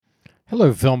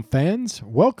Hello, film fans.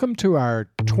 Welcome to our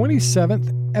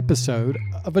 27th episode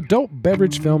of Adult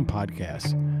Beverage Film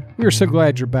Podcast. We are so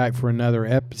glad you're back for another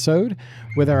episode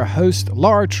with our hosts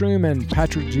Laura Truman,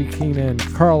 Patrick G. Keenan,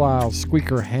 Carlisle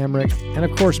Squeaker Hamrick, and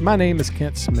of course, my name is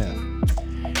Kent Smith.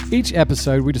 Each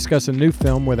episode, we discuss a new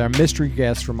film with our mystery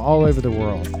guests from all over the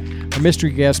world. Our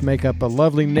mystery guests make up a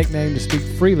lovely nickname to speak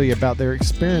freely about their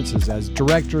experiences as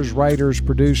directors, writers,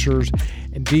 producers,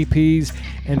 and DPs,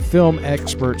 and film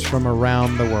experts from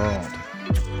around the world.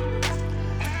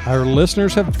 Our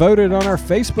listeners have voted on our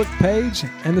Facebook page,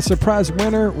 and the surprise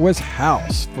winner was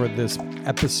House for this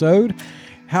episode.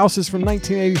 House is from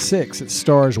 1986. It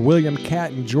stars William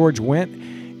Catt and George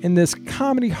Wendt in this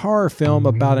comedy horror film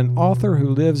about an author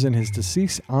who lives in his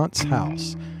deceased aunt's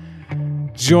house.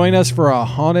 Join us for a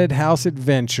haunted house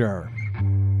adventure.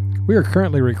 We are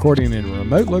currently recording in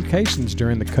remote locations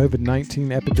during the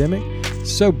COVID-19 epidemic,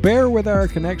 so bear with our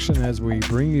connection as we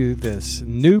bring you this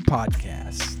new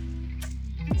podcast.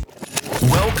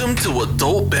 Welcome to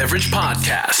Adult Beverage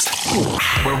Podcast,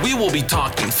 where we will be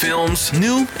talking films,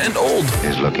 new and old.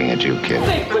 He's looking at you, kid.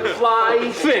 Think with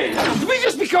flying fish. Did we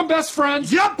just become best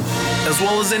friends? Yep! As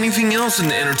well as anything else in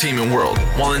the entertainment world,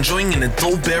 while enjoying an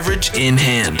adult beverage in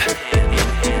hand.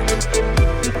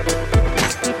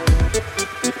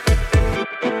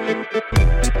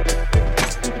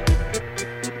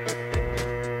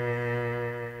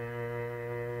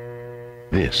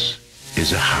 This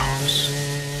is a house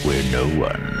where no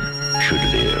one should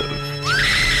live.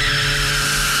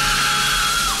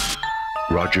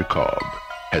 Roger Cobb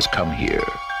has come here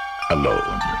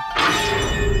alone.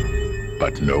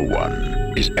 But no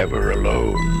one is ever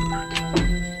alone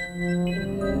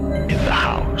in the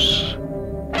house.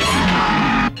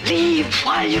 Leave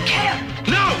while you can.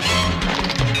 No!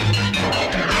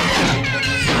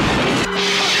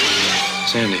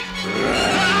 Sandy.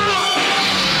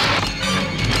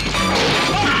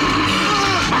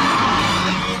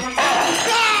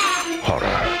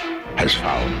 Horror has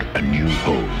found a new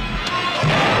home.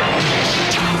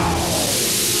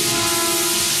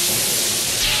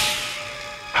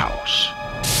 House.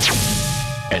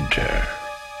 Enter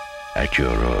at your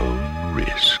own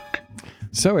risk.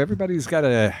 So everybody's got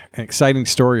an exciting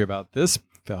story about this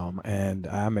film, and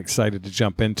I'm excited to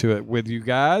jump into it with you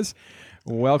guys.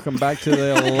 Welcome back to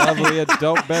the lovely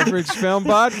Adult Beverage Film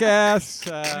Podcast.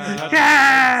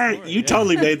 You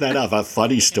totally made that up. A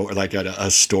funny story, like a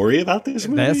story about this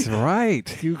movie? That's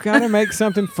right. You got to make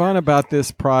something fun about this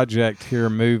project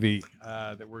here, movie,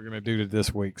 that we're going to do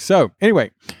this week. So anyway,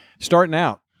 starting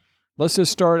out. Let's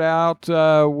just start out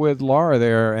with Laura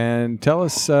there and tell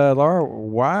us, Laura,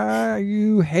 why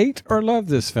you hate or love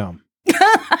this film.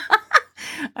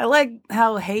 I like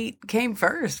how hate came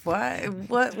first. Why?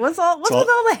 What's with all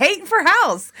the hate for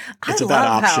House? It's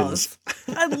about options.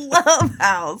 House. I love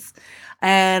House,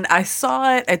 and I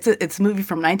saw it. It's a movie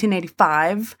from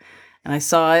 1985, and I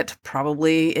saw it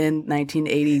probably in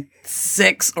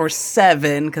 1986 or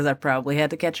 7 because I probably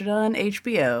had to catch it on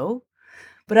HBO.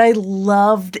 But I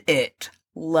loved it.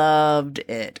 Loved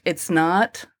it. It's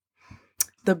not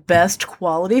the best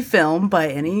quality film by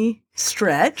any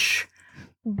stretch,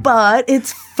 but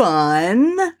it's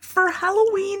fun for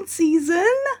Halloween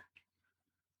season.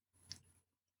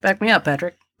 Back me up,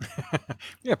 Patrick.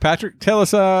 Yeah, Patrick, tell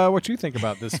us what you think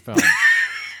about this film.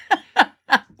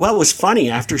 Well, it was funny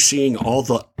after seeing all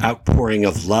the outpouring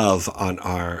of love on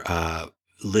our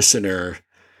listener,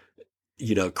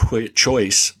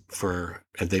 choice for,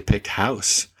 and they picked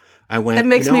House. I went. It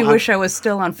makes me wish I was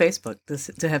still on Facebook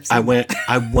to have seen it.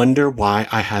 I wonder why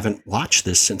I haven't watched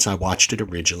this since I watched it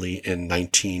originally in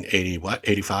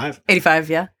 1985? 85,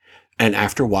 yeah. And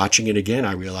after watching it again,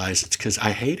 I realized it's because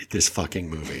I hated this fucking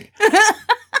movie.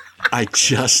 I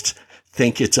just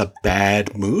think it's a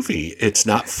bad movie. It's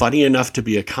not funny enough to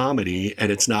be a comedy,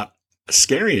 and it's not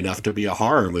scary enough to be a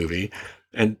horror movie.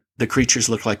 And the creatures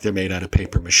look like they're made out of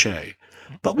paper mache.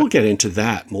 But we'll get into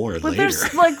that more later.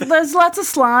 There's lots of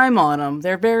slime on them.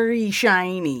 They're very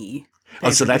shiny. Oh,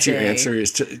 so that's your answer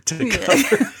is to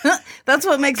cover. That's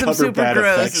what makes them super bad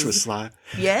gross. Effects with slime.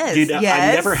 Yes, Dude, yes.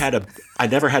 I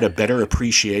never had a better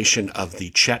appreciation of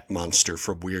the Chet monster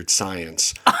from Weird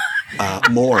Science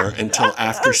more until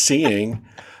after seeing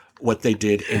what they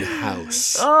did in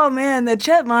House. Oh man, the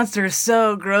Chet monster is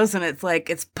so gross, and it's like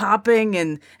it's popping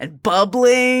and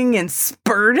bubbling and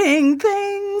spurting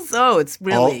things. Oh, it's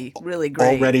really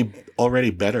great.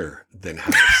 Already better than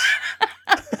House.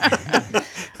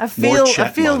 I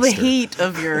feel the heat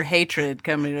of your hatred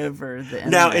coming over the internet.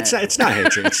 No, it's not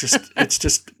hatred. It's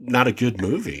just not a good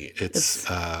movie. It's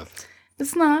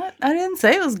It's not. I didn't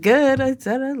say it was good. I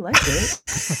said I liked it.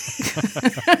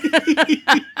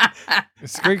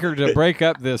 Squeaker, to break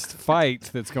up this fight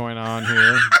that's going on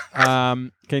here,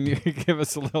 can you give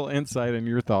us a little insight and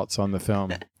your thoughts on the film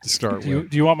to start with?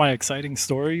 Do you want my exciting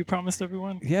story you promised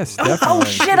everyone? Yes, Oh definitely.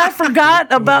 shit! I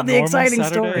forgot about the normal exciting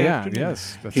Saturday story. Yeah, afternoon.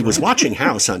 yes. That's He was right. watching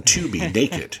House on Tubi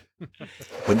naked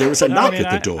when there was a knock at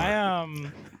the door.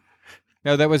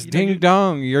 No, that was know, Ding you-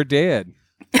 Dong, you're dead.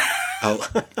 Oh,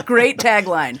 Great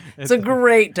tagline. It's a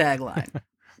great tagline.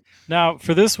 Now,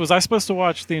 for this, was I supposed to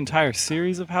watch the entire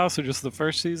series of House or just the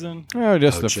first season? Oh,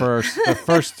 just Oh, the Jim.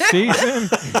 first season.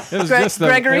 It was Greg- just the.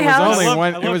 Gregory it was House? only I love-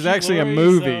 one. I It love was Hugh actually a Laurie,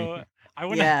 movie. so I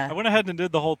went ahead and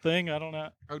did the whole thing. I don't know.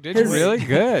 Oh, did you His- really?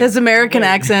 Good. His American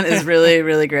accent is really,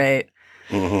 really great.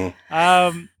 mhm.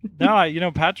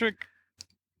 No,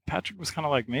 Patrick was kind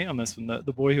of like me on this one,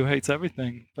 the boy who hates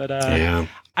everything. But Yeah.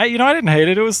 I didn't hate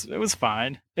it. It was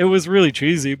fine. It was really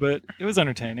cheesy, but it was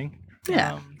entertaining.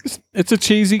 Yeah. It's a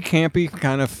cheesy, campy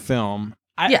kind of film.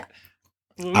 Yeah.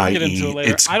 We can get into i.e., it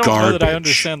later. it's I don't know that I garbage.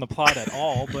 understand the plot at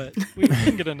all, but we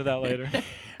can get into that later.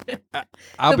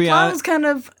 I'll The be plot honest. was kind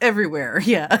of everywhere.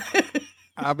 Yeah.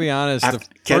 I'll be honest. The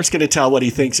Kent's going to tell what he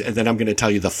thinks, and then I'm going to tell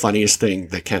you the funniest thing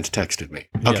that Kent texted me.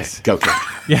 Okay, Yes. go, Kent.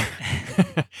 Yeah.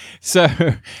 So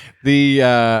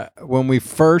the when we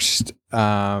first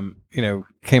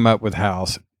came up with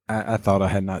House, I thought I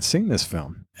had not seen this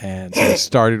film, and so I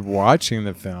started watching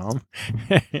the film,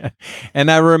 and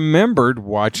I remembered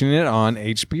watching it on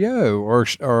HBO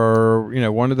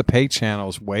or one of the pay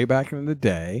channels way back in the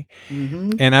day,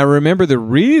 hmm and I remember the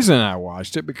reason I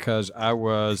watched it because I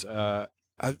was a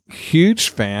huge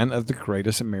fan of The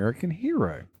Greatest American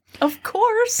Hero. Of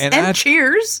course. And And, I-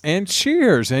 Cheers. And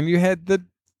Cheers, and you had the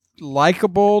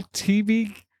likable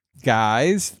TV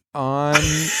guys on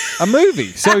a movie.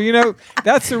 So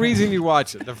that's the reason you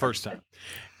watch it the first time.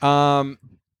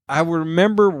 I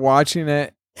remember watching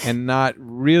it and not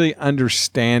really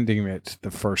understanding it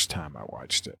the first time I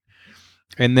watched it.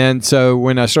 And then, so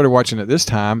when I started watching it this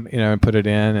time, and put it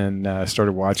in and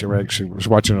started watching, I actually was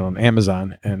watching it on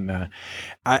Amazon, and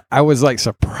I was like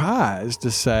surprised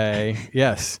to say,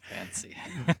 yes, Fancy.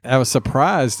 I was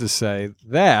surprised to say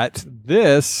that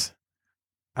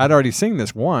I'd already seen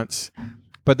this once,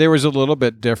 but there was a little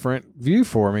bit different view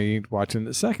for me watching it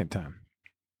the second time.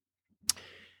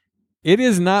 It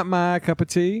is not my cup of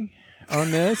tea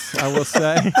on this, I will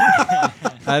say.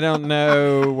 I don't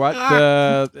know what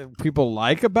the people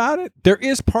like about it. There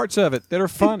is parts of it that are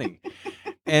funny.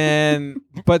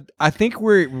 But I think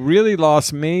where it really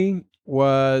lost me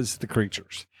was the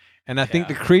creatures. And I think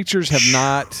the creatures have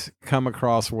not come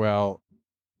across well.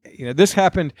 This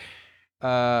happened,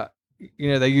 they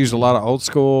used a lot of old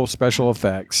school special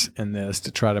effects in this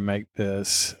to try to make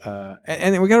this.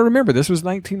 And we got to remember, this was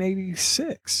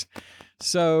 1986.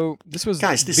 So this was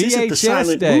Guys, this VHS isn't the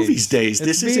silent days. movies days. It's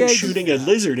This isn't VHS. shooting a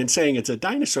lizard and saying it's a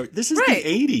dinosaur. This is Right. the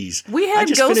 80s. We I had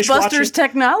just finished Ghostbusters watching-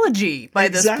 technology by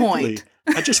this Exactly. point.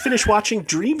 I just finished watching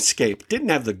Dreamscape. Didn't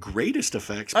have the greatest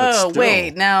effects, but Oh, still.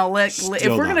 wait. Now, if still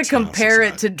we're going to knocks compare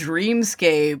it houses to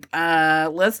Dreamscape,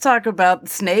 let's talk about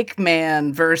Snake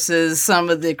Man versus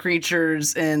some of the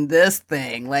creatures in this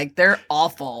thing. Like, they're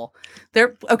awful. They're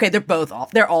both awful.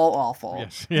 They're all awful.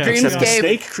 Yes. Yeah. Except the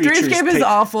snake creatures Dreamscape is take-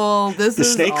 awful. This The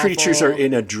is snake creatures are awful.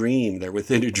 in a dream. They're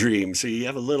within a dream, so you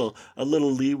have a little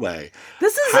leeway.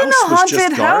 This is House in a was just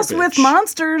haunted house with garbage.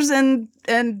 monsters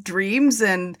and dreams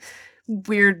and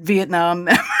weird Vietnam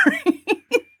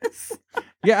memories.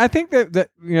 Yeah, I think that the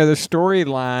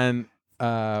storyline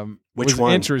Which was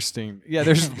one? interesting. Yeah,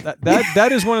 there's that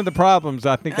is one of the problems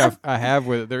I think I have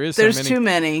with it. There is There's so many, too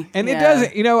many. and it Yeah.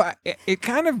 doesn't. It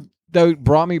kind of though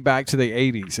brought me back to the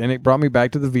 80s, and it brought me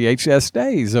back to the VHS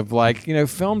days of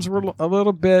films were a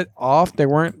little bit off. They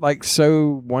weren't like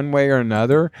so one way or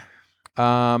another.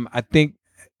 I think.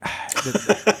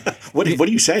 What are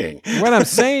you saying? What I'm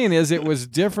saying is it was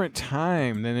different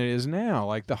time than it is now.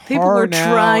 Like the People horror were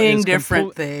now trying is different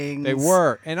complete- things. They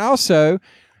were. And also,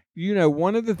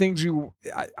 one of the things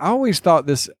I always thought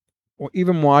this,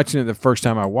 even watching it the first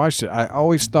time I watched it, I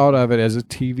always thought of it as a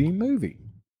TV movie.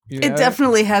 It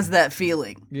definitely has that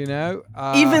feeling.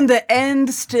 Even the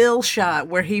end still shot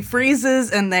where he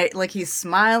freezes and he's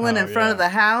smiling in front of the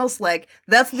house, like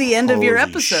that's the end of your Holy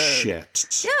episode.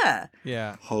 Shit. Yeah.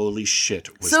 Yeah. Holy shit.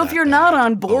 So if that you're bad. not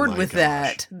on Oh board my with gosh.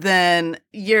 that, then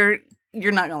you're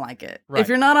not gonna like it. Right. If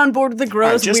you're not on board with the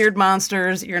gross, just- weird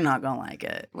monsters, you're not gonna like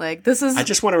it. Like this is I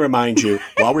just want to remind you,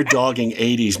 while we're dogging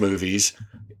 80s movies,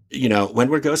 when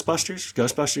were Ghostbusters?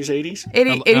 Ghostbusters 80s? 80,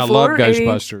 I 84, love 80,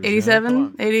 Ghostbusters, yeah.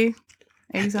 87, 80,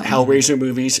 80 something. Hellraiser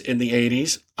movies in the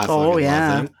 80s. I fucking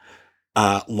yeah. love them.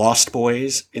 Lost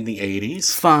Boys in the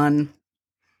 80s. Fun.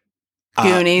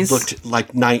 Goonies. Looked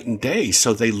like night and day.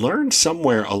 So they learned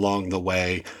somewhere along the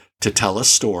way to tell a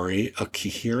story, a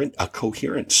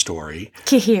coherent story.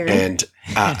 Coherent. And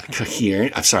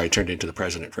coherent. I'm sorry, I turned into the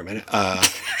president for a minute.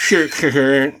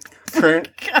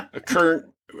 Current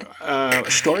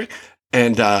story.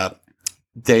 And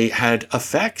they had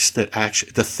effects that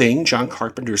actually, The Thing, John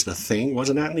Carpenter's The Thing,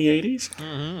 wasn't that in the 80s?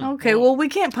 Mm-hmm. Okay, well, we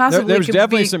can't possibly. There's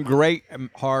definitely some great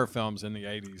horror films in the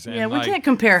 80s. Yeah, we can't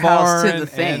compare House to The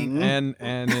Thing. And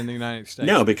in the United States.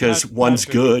 No, because one's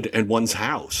good and one's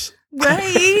House.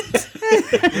 Right.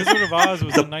 Wizard of Oz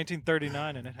was in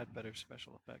 1939, and it had better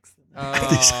special effects. Oh,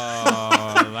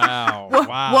 wow.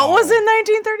 What was in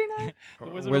 1939? The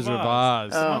Wizard, Wizard of of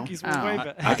Oz. Oz. The monkeys were way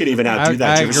better. I could even outdo that.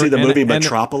 I Did you ever see the agree. movie And-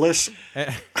 Metropolis?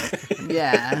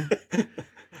 Yeah.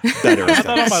 Better It's not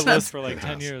on my effects. list for like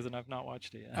 10 years, and I've not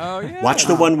watched it yet. Oh, yeah. Watch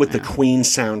the one with the Queen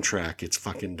soundtrack. It's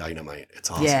fucking dynamite.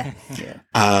 It's awesome.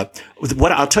 Yeah.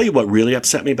 What I'll tell you what really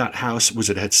upset me about House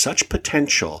was it had such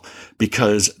potential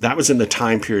because that was in the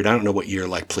time period. I don't know what year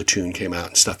like Platoon came out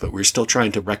and stuff, but we were still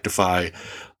trying to rectify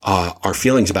our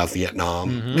feelings about Vietnam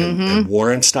and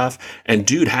war and stuff. And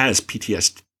dude has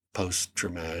PTSD,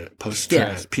 post-traumatic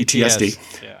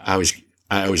PTSD. Yeah. I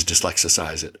always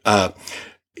dyslexicize it.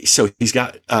 So he's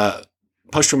got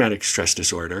post-traumatic stress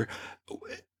disorder.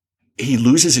 He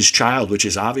loses his child, which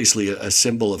is obviously a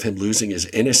symbol of him losing his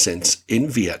innocence in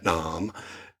Vietnam.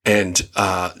 And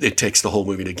it takes the whole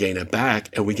movie to gain it back.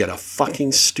 And we get a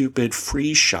fucking stupid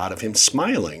freeze shot of him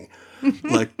smiling.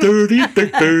 Like,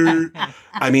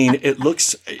 I mean, it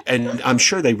looks, and I'm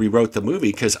sure they rewrote the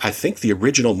movie because I think the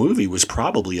original movie was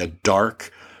probably a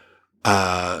dark,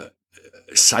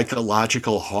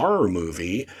 psychological horror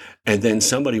movie. And then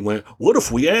somebody went, what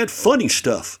if we add funny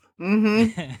stuff?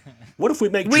 Mm-hmm. What if we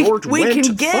make George we Wendt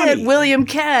can get funny? William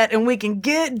Catt and we can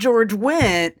get George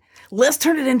Wendt. Let's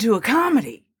turn it into a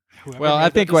comedy. Well, I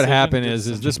think what happened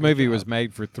is this movie was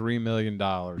made for $3 million.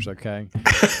 Okay,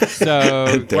 so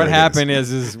There what it happened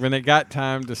is when it got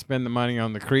time to spend the money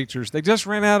on the creatures, they just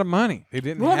ran out of money. They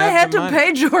didn't. Well, have they had the to money.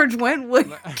 pay George Wendt with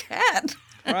Catt.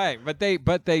 Right, but they're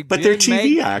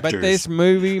TV actors. But this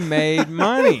movie made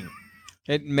money.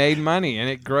 It made money, and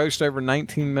it grossed over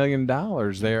 $19 million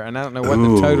there. And I don't know what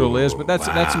the total is, but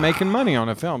that's making money on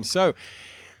a film. So,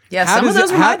 Yeah, some of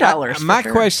those were my dollars. for My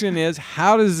sure. question is,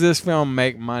 how does this film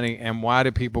make money, and why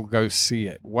do people go see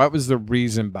it? What was the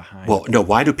reason behind Well, it? no,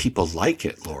 why do people like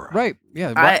it, Laura? Right,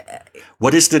 yeah.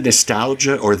 What is the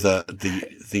nostalgia or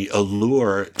the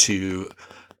allure to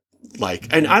like,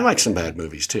 and I like some bad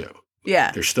movies too.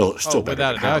 Yeah. They're still better without than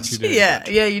a doubt House. you do. Yeah,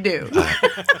 you do.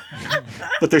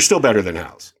 But they're still better than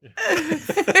House.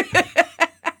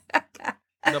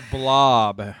 The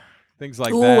Blob, things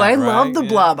like Ooh, that. I right? love the Yeah.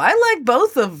 Blob. I like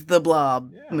both of the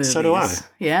Blob movies. so do I.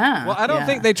 Yeah. Well, I don't yeah.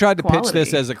 think they tried to pitch this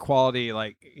Quality. as a quality,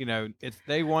 like,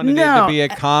 they wanted it No. to be a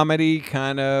comedy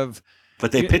kind of.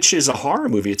 But they pitch it as a horror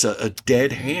movie. It's a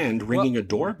dead hand ringing a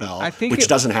doorbell, I think which it-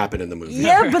 doesn't happen in the movie.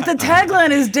 Yeah, but the tagline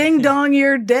is "Ding Dong,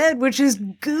 You're Dead," which is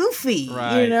goofy.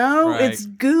 Right, you know, right. it's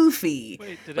goofy.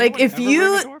 Wait, did Like anyone if ever ring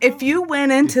a doorbell? if you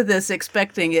went into this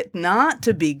expecting it not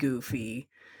to be goofy,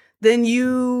 then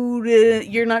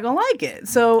you're not gonna like it.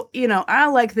 So I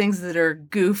like things that are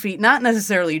goofy, not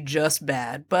necessarily just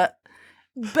bad, but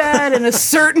bad in a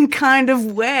certain kind of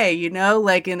way,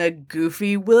 like in a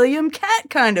goofy William Catt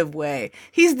kind of way.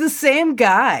 He's the same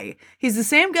guy. He's the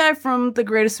same guy from The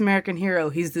Greatest American Hero.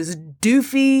 He's this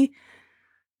doofy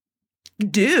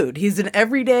dude. He's an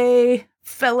everyday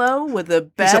fellow with a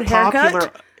bad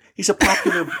haircut. He's a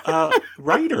popular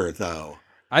writer, though.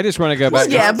 I just want to go Well,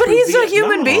 back. yeah, to but he's a Vietnam.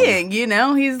 human being,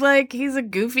 He's a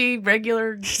goofy,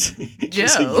 regular He's a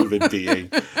Joe. human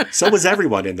being. So was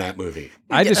everyone in that movie.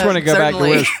 I just Yeah, want to go back to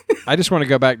where certainly. I just want to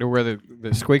go back to where the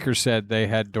squeaker said they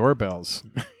had doorbells.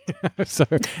 So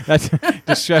that's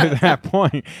to show that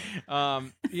point.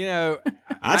 I've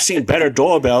seen better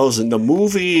doorbells in the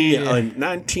movie in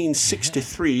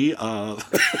 1963.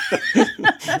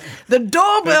 The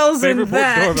doorbell's in Favorite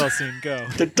that. doorbell scene, go.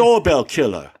 The Doorbell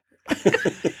Killer.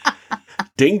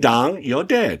 Ding dong, you're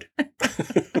dead.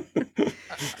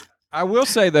 I will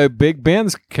say though, Big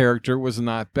Ben's character was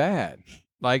not bad.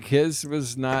 Like his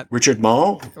was not Richard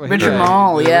Mall. Richard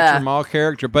Mall, the yeah. Richard Mall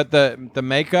character, but the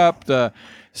makeup, the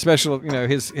special,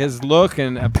 his look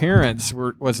and appearance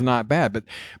was not bad.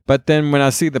 But then when I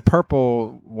see the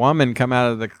purple woman come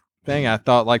out of the thing, I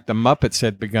thought like the Muppets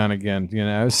had begun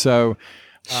again. So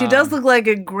She does look like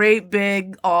a great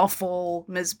big awful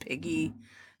Miss Piggy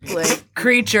like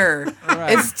creature.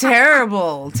 Right. It's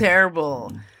terrible.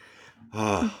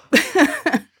 Oh.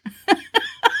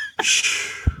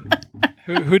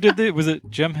 Who did the? Was it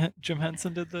Jim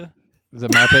Henson did the? The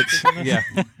Muppets. Yeah.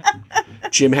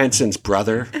 Jim Henson's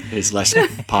brother, his less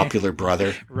popular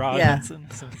brother, Rod Yeah. Henson.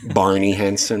 So- Barney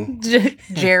Henson,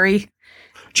 Jerry.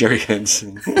 Jerry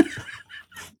Henson.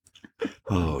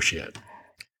 Oh shit!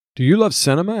 Do you love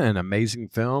cinema and amazing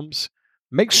films?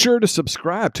 Make sure to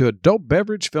subscribe to Adult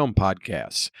Beverage Film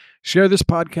Podcasts. Share this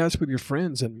podcast with your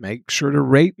friends and make sure to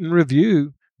rate and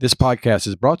review. This podcast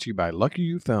is brought to you by Lucky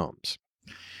You Films.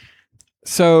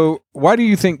 So, why do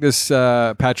you think this,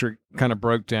 Patrick, kind of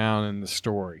broke down in the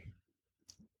story?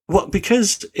 Well,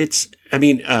 because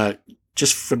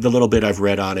just from the little bit I've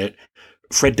read on it,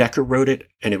 Fred Dekker wrote it,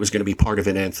 and it was going to be part of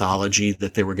an anthology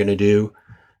that they were going to do,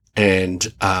 and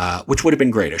which would have been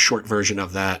great, a short version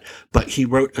of that. But he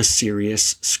wrote a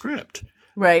serious script.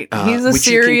 Right. He's a which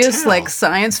you can serious, tell. like,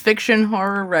 science fiction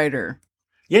horror writer.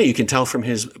 Yeah, you can tell from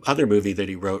his other movie that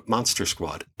he wrote, Monster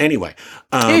Squad. Anyway,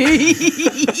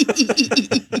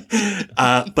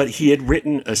 but he had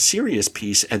written a serious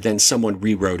piece, and then someone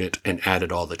rewrote it and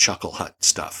added all the Chuckle Hut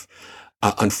stuff.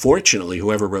 Unfortunately,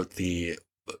 whoever wrote the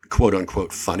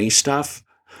quote-unquote funny stuff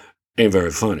ain't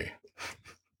very funny.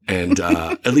 And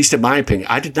at least in my opinion,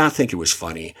 I did not think it was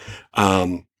funny.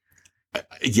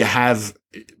 You have,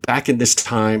 back in this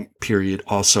time period,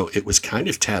 also, it was kind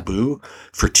of taboo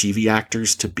for TV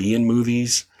actors to be in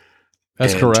movies.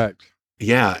 That's correct.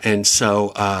 Yeah. And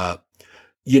so,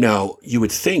 you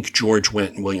would think George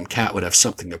Wendt and William Catt would have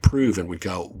something to prove and would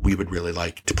go, we would really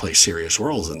like to play serious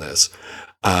roles in this.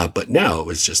 But no, it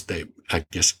was just, I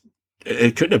guess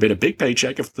it couldn't have been a big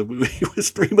paycheck if the movie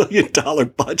was $3 million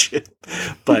budget,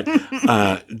 but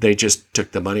they just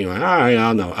took the money and went, all right,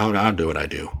 I'll do what I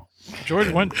do. George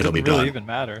And Wendt it'll didn't be really done. even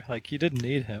matter. Like, he didn't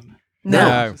need him.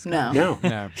 No.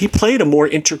 No. He played a more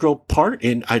integral part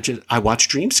in, I watched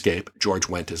Dreamscape. George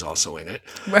Wendt is also in it.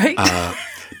 Right?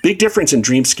 Big difference in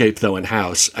Dreamscape, though, in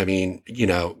House. I mean,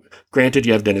 granted,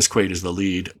 you have Dennis Quaid as the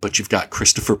lead, but you've got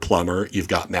Christopher Plummer, you've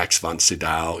got Max von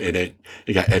Sydow in it,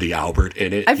 you got Eddie Albert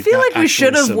in it. I You've feel got like we actually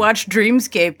should have some- watched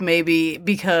Dreamscape maybe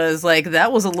because, like,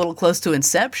 that was a little close to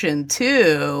Inception,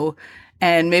 too.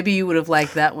 And maybe you would have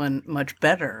liked that one much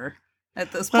better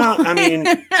at this point. Well, I mean,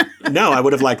 no, I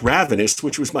would have liked Ravenous,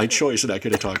 which was my choice, and I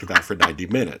could have talked about for 90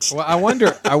 minutes. Well, I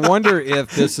wonder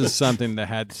if this is something that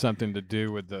had something to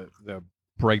do with the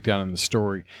breakdown in the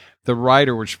story. The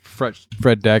writer, which Fred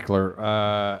Dekker,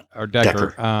 or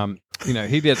Dekker.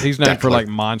 He's known for Deckler. like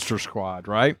Monster Squad,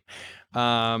 right?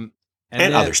 And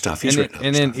other stuff. He's written other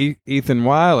and then stuff. Ethan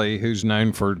Wiley, who's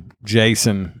known for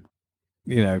Jason.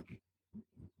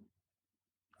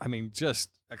 I mean, just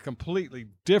a completely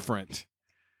different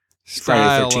Friday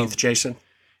style the 13th, of, Jason.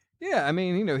 Yeah, I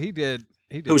mean, he did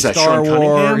Who was that, Star Sean Wars.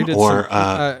 Cunningham? He did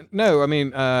Or, no, I mean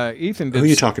Ethan did. Who are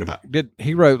you talking about?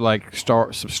 He wrote like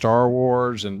some Star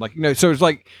Wars and so it's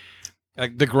like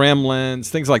the Gremlins,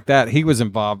 things like that. He was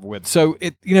involved with. So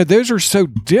those are so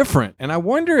different, and I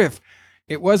wonder if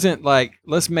it wasn't like,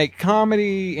 let's make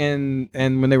comedy, and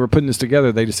when they were putting this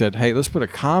together, they just said, hey, let's put a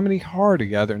comedy horror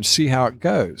together and see how it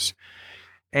goes.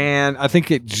 And I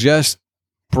think it just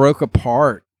broke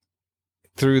apart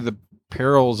through the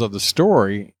perils of the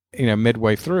story,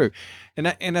 midway through. And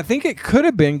I think it could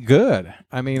have been good.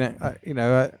 I mean,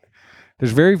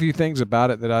 there's very few things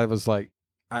about it that I was like,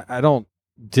 I don't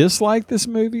dislike this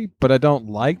movie, but I don't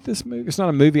like this movie. It's not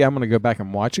a movie I'm going to go back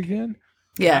and watch again.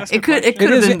 Yeah, Ask a it could have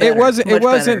question. been better. It wasn't. Much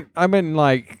better.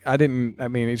 I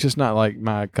mean, it's just not like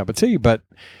my cup of tea. But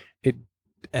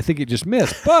I think it just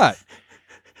missed. But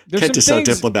there's Kent is some so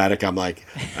things. diplomatic. I'm like,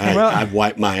 Well- I've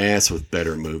wiped my ass with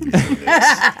better movies than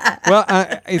this. Well,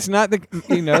 it's not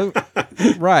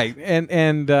right,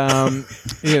 and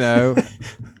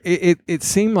it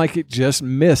seemed like it just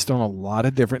missed on a lot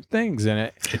of different things in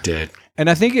it. It did. And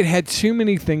I think it had too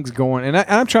many things going. And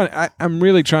I'm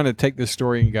really trying to take this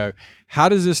story and go, how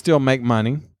does this still make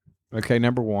money? Okay,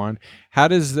 number one. How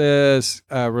does this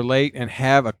relate and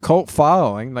have a cult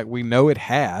following like we know it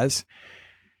has?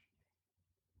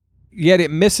 Yet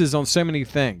it misses on so many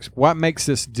things. What makes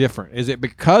this different? Is it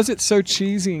because it's so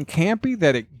cheesy and campy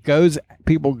that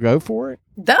people go for it?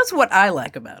 That's what I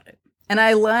like about it. And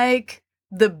I like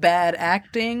the bad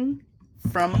acting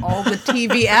from all the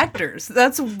TV actors.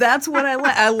 That's what I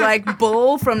like. I like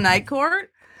Bull from Night Court.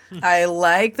 I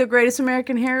like The Greatest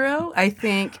American Hero. I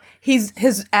think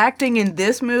his acting in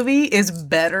this movie is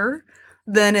better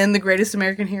than in The Greatest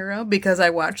American Hero because I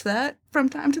watch that from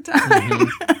time to time.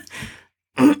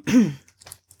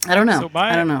 I don't know. So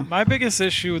I don't know. my biggest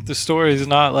issue with the story is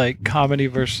not like comedy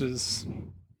versus,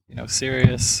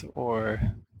 serious or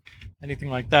anything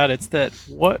like that. It's that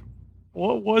what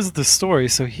what was the story?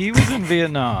 So he was in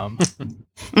Vietnam.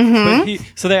 Mhm. But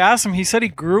so they asked him. He said he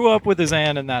grew up with his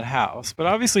aunt in that house, but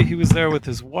obviously he was there with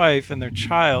his wife and their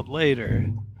child later.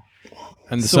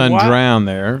 And the So son why- drowned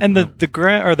there. And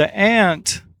the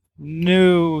aunt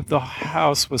knew the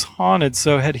house was haunted.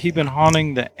 So had he been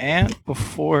haunting the aunt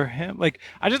before him? Like,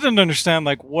 I just didn't understand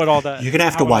like what all that. You're gonna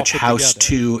have how to it all watch fit House together.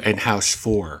 2 and House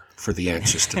 4 for the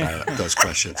answers to those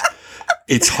questions.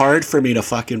 It's hard for me to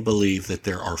fucking believe that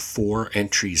there are 4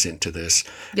 entries into this,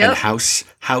 Yep. and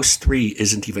House 3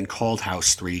 isn't even called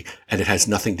House 3, and it has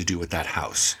nothing to do with that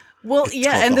house. Well, It's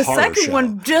yeah, called and The the Horror second Show.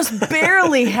 one just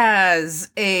barely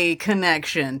has a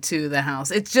connection to the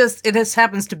house. It just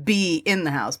happens to be in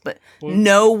the house, but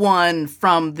no one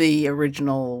from the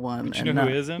original one. Do you and know who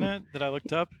not- is in it that I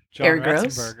looked up? John Eric Gross?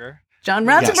 Ratzenberger. John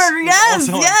Yes. Ratzenberger. Who's Yes,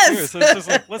 also on yes, Cheers. So it's just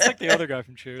like, let's take the other guy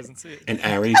from Cheers and see. And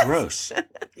Ari Gross.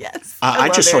 yes. I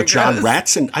love just saw Eric John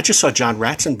Gross. I just saw John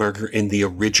Ratzenberger in the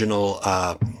original.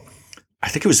 I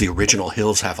think it was the original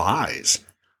Hills Have Eyes.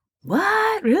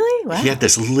 What? Really? Wow. He had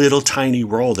this little tiny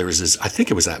role. There was this. I think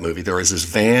it was that movie. There was this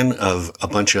van of a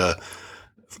bunch of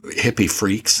hippie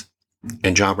freaks,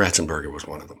 and John Ratzenberger was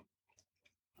one of them.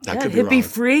 That Yeah, could be hippie wrong.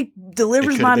 freak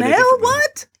delivers could've my been a mail. different movie.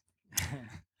 What?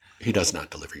 He does not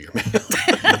deliver your mail.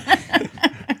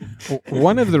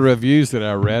 One of the reviews that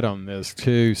I read on this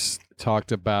too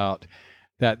talked about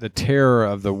that the terror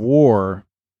of the war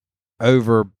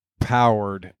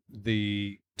overpowered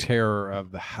the terror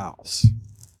of the house,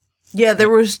 Yeah, there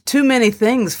was too many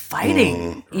things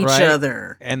fighting each Right.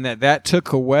 other. and that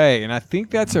took away. And I think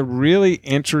that's a really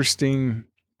interesting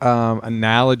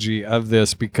analogy of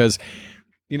this because,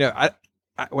 you know, I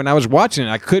when I was watching it,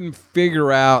 I couldn't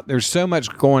figure out. There's so much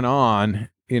going on.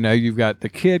 You know, you've got the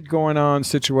kid going on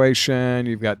situation.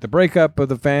 You've got the breakup of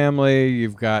the family.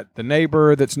 You've got the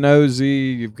neighbor that's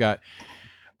nosy. You've got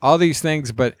all these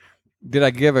things. But did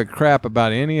I give a crap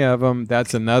about any of them?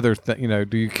 That's another thing. You know,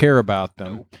 do you care about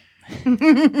them?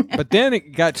 But then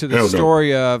it got to the No, no.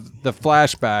 story of the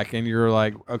flashback, and you're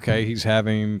like, okay, he's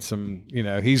having some. You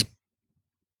know, he's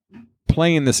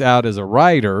playing this out as a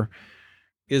writer.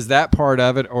 Is that part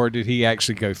of it, or did he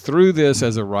actually go through this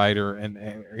as a writer and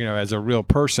you know, as a real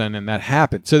person, and that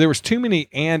happened? So there was too many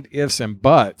and ifs and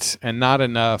buts, and not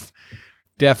enough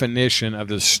definition of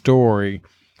the story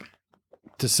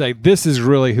to say this is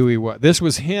really who he was. This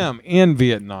was him in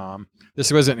Vietnam.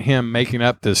 This wasn't him making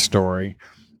up this story.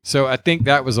 So I think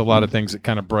that was a lot of things that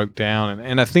kind of broke down,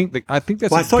 and I think that's Well,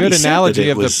 I a thought good he said that analogy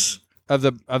it of was.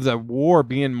 the war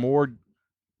being more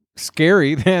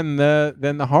scary than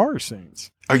the horror scenes.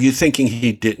 Are you thinking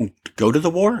he didn't go to the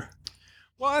war?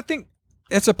 Well, I think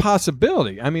it's a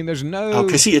possibility. I mean, there's no.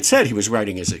 Because he had said he was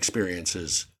writing his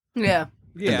experiences Yeah.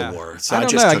 yeah. in the war. So I don't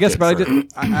just know. I took guess, it but I for-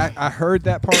 didn't. I heard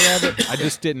that part of it. I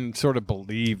just didn't sort of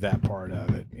believe that part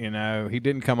of it. You know, he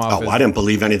didn't come off. Oh, I didn't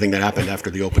believe anything that happened after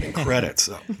the opening credits.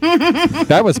 So.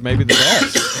 That was maybe the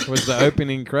best. Was the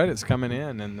opening credits coming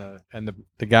in and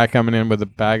the guy coming in with a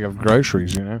bag of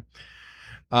groceries. You know.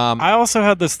 I also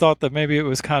had this thought that maybe it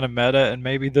was kind of meta, and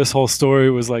maybe this whole story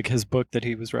was like his book that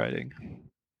he was writing.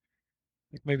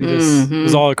 Like maybe this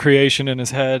was all a creation in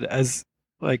his head, as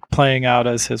like playing out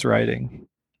as his writing.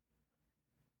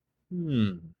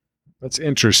 That's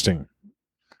interesting.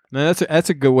 Now that's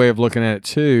a good way of looking at it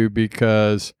too,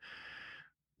 because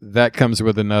that comes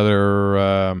with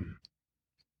another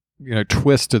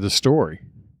twist to the story.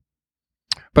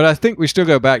 But I think we still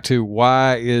go back to,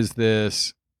 why is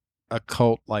this a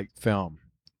cult-like film?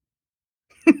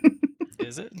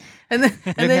 Is it? And then,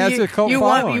 It has a cult you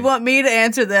following. want me to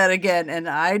answer that again, and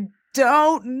I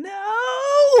don't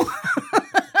know.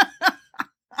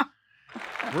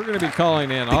 We're going to be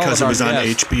calling in all Because of it was our on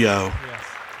guests. HBO.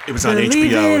 It was on Believe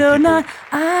HBO. it or and not,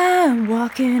 I'm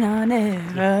walking on air.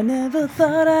 I never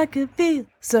thought I could feel.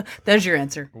 So there's your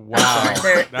answer. Wow,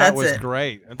 There, that that's was it.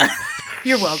 great.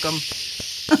 You're welcome.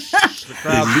 The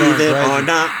crowd's going Believe it or crazy.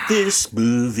 not, this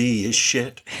movie is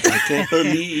shit. I can't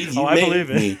believe you Oh, I made believe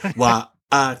it. me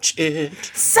watch it.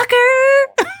 Sucker!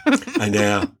 I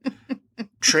know.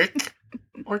 Trick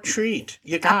or treat,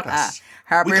 you got us.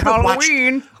 Happy We could've watched-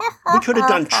 Halloween. We could have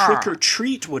done Trick or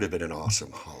Treat. Would have been an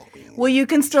awesome Halloween. Well, you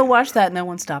can still watch that. No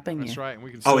one's stopping That's you. right. And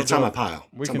we can Oh, still it's do on it. my pile.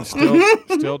 We It's on can my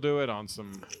pile. still do it on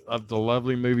some of the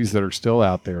lovely movies that are still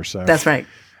out there. So That's right.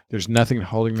 there's nothing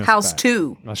holding us House back.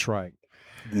 2. That's right.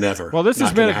 Never. Well, this has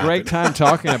Not been a gonna great happen. time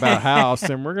talking about House,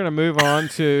 and we're going to move on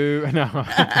to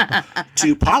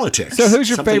To politics. So, who's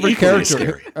your Something favorite equally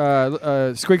character?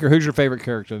 scary. Squeaker, who's your favorite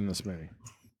character in this movie?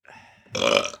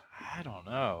 I don't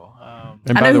know.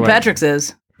 And I by know the who way, Patrick's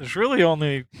is. There's really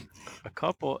only a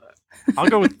couple. I'll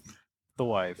go with the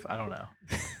wife. I don't know.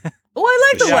 Oh, I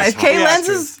like the She's wife. hot.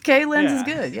 Kay Lenz is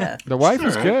Yeah. good. Yeah. The wife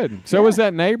is All right. good. So was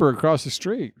that neighbor across the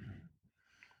street.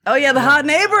 Oh yeah, the hot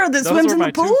neighbor that Those swims were in my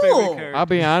the 2 favorite pool. characters. I'll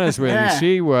be honest with Yeah. you.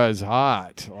 She was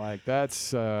hot. Like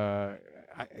that's.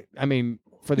 I mean,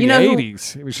 for the You know who-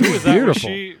 80s, she was Was that where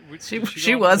beautiful.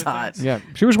 She was hot. Yeah,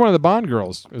 she was one of the Bond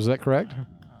girls. Is that correct?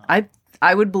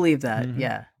 I would believe that. Mm-hmm.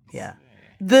 Yeah.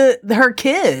 Her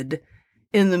kid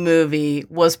in the movie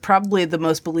was probably the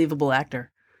most believable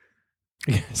actor.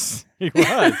 Yes, he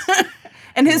was.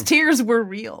 And his tears were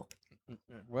real.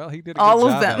 Well, he did a good All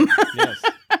of job them. at it.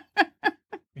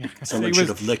 Yes. Someone He should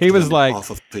was- have licked he was them like- off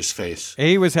of his face.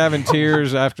 He was having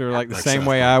tears after, like the Like same Seth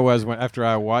way Rogen. I was after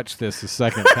I watched this the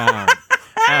second time.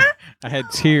 I had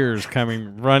tears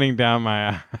running down my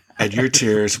eye, And your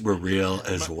tears were real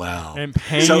as well. and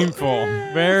painful,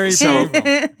 very So-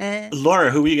 painful.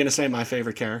 Laura, who were you going to say my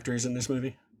favorite characters in this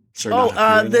movie? Sir, Oh, not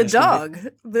appearing in the this movie? dog.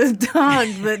 The dog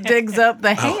that digs up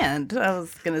the hand. I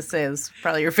was going to say it was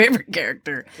probably your favorite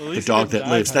character. The dog that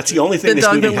lives. That's the only thing The this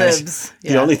dog movie that has. lives. The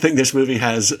Yeah. only thing this movie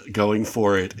has going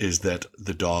for it is that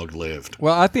the dog lived.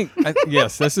 Well, I think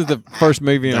yes, this is the first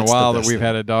movie in a That's the while that best we've thing.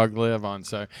 had a dog live on.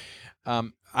 So,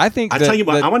 I think I that, tell you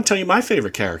what. that- I want to tell you my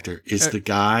favorite character is the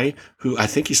guy who I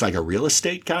think he's like a real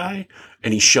estate guy,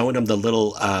 and he's showing him the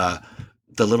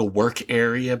little work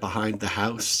area behind the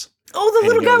house. Oh, the And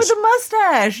little he guy goes- with the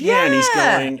mustache. Yeah. and he's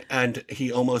going, and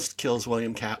he almost kills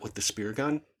William Cat with the spear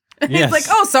gun. yes. He's like,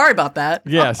 oh, sorry about that.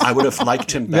 yes. I would have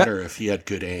liked him better if he had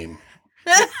good aim.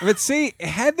 But see,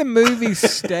 had the movie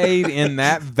stayed in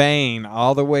that vein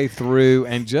all the way through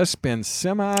and just been just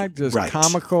Right.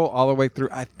 comical all the way through,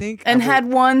 I think. And I would- had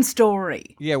one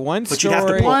story. yeah, one But story. you'd have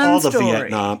to pull One all the story.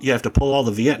 Vietnam. You have to pull all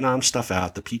the Vietnam stuff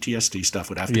out. The PTSD stuff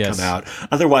would have to Yes. come out.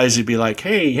 Otherwise, you'd be like,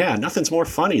 "Hey, yeah, nothing's more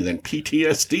funny than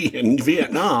PTSD in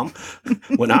Vietnam."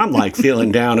 When I'm like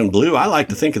feeling down and blue, I like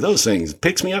to think of those things. It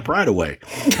picks me up right away.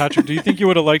 Patrick, do you think you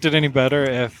would have liked it any better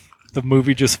if the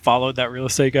movie just followed that real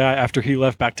estate guy after he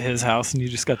left back to his house and you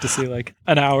just got to see like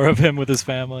an hour of him with his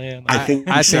family? And I think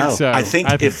I so. think so. I think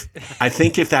I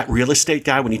if that real estate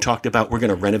guy, when he talked about we're going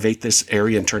to renovate this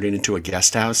area and turn it into a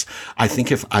guest house, I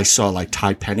think if I saw like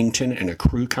Ty Pennington and a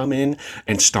crew come in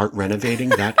and start renovating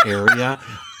that area,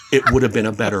 it would have been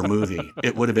a better movie.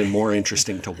 It would have been more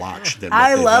interesting to watch than. What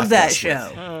I they love left that us show.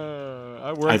 with.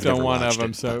 I worked I've on never one of watched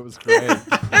them, it, so it was great.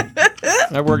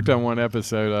 I worked on one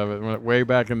episode of it way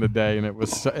back in the day, and it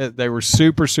was they were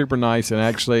super, super nice, and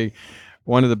actually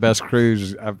one of the best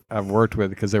crews I've worked with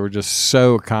because they were just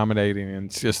so accommodating,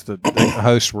 and it's just the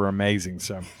hosts were amazing.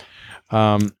 So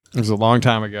it was a long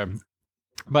time ago.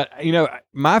 But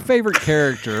my favorite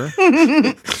character,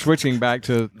 switching back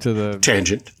to the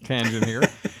Tangent. tangent here,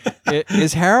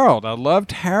 is Harold. I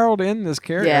loved Harold in this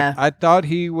character. Yeah. I thought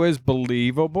he was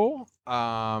believable.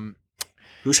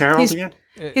 Who's Harold He's- again?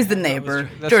 He's the neighbor.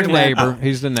 That's George the Wendt. neighbor.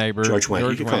 He's the neighbor. George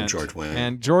Wendt. You can call him George Wendt.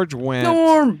 And George Wendt.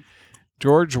 Norm.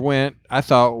 George Wendt, I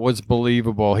thought was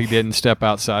believable. He didn't step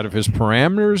outside of his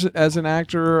parameters as an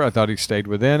actor. I thought he stayed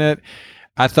within it.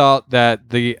 I thought that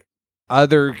the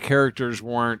other characters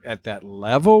weren't at that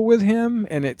level with him,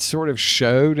 and it sort of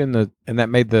showed and that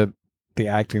made the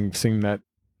acting seem that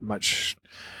much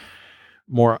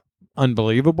more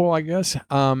unbelievable, I guess.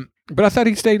 But I thought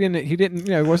he stayed in it. He didn't,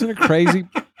 it wasn't a crazy,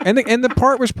 and the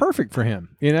part was perfect for him.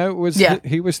 It was,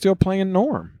 he was still playing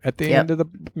Norm at the end of the,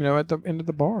 at the end of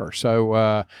the bar. So,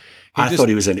 I thought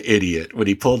he was an idiot when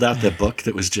he pulled out the book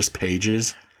that was just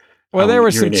pages. Well, there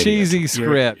was You're some an idiot. cheesy You're-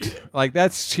 script. Like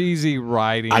that's cheesy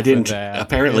writing. I didn't. For that,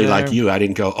 Apparently, you know? like you, I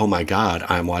didn't go, "Oh my God,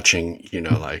 I'm watching."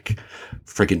 Like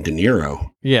friggin' De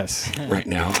Niro Yes. right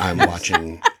now. I'm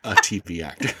watching a TV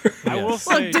actor. I will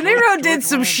say, Look, De Niro did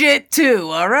some shit too,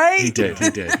 all right? He did,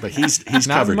 but he's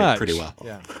Not covered much. it pretty well.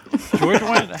 Yeah. George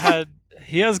Wendt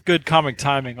has good comic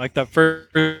timing. Like that first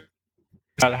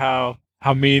about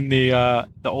how mean the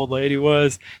old lady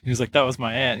was. He was like, "That was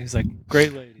my aunt." He was like,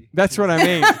 "Great lady." That's what I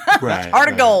mean. Right. Heart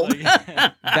of gold.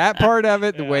 That part of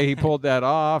it, the way he pulled that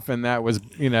off, and that was,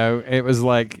 it was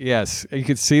like, yes, you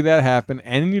could see that happen.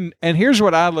 And here's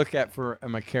what I look at for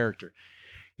my character.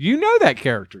 That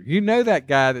character. That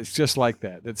guy that's just like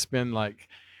that. That's been like,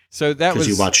 so that was.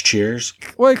 Because you watch Cheers.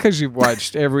 Well, because you've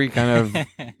watched every kind of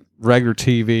regular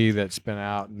TV that's been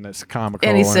out and that's comical.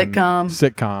 Any and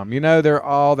sitcom. They're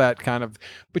all that kind of,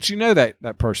 but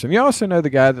that person. You also know the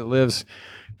guy that lives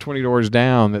 20 doors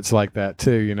down that's like that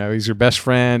too. He's your best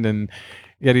friend, and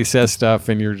yet he says stuff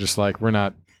and you're just like, we're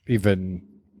not even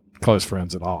close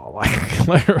friends at all. Like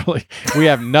literally, we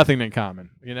have nothing in common,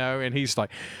 and he's like,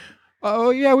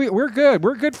 oh yeah, we're good.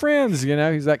 We're good friends.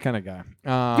 He's that kind of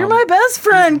guy. You're my best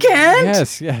friend,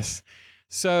 Kent. Yes.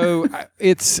 So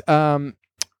it's,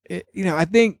 I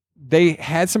think they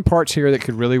had some parts here that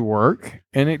could really work,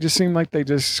 and it just seemed like they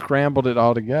just scrambled it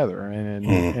all together.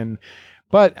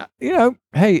 But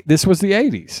hey, this was the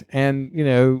 '80s, and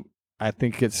I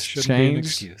think it's Shouldn't be an changed.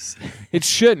 excuse. It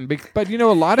shouldn't be, but a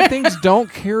lot of things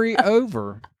don't carry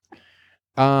over,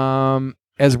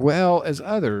 as well as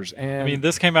others. And I mean,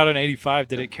 this came out in '85.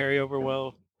 Did it carry over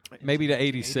well? maybe to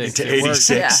 '86. To It worked.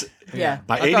 86. Yeah.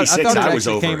 By I thought 86, it I was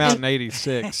actually over. came out in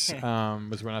 '86.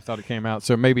 Was when I thought it came out.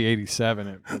 So maybe '87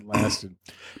 it lasted.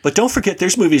 But don't forget,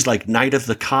 there's movies like Night of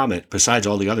the Comet, besides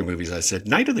all the other movies I said.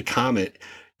 Night of the Comet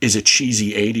is a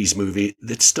cheesy 80s movie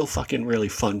that's still fucking really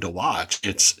fun to watch.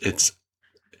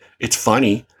 It's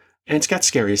funny, and it's got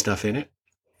scary stuff in it.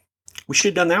 We should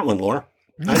have done that one, Laura.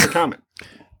 Night of the Comet.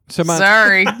 So my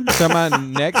Sorry. So my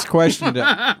next question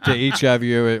to each of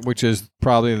you, which is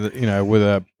probably with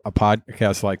a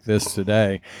podcast like this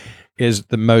today, is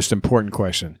the most important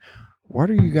question. What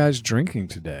are you guys drinking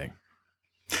today?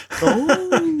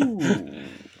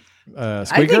 I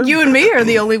Squeaker? think you and me are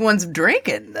the only ones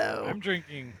drinking, though. I'm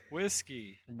drinking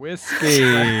whiskey Whiskey.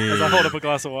 as I hold up a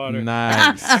glass of water.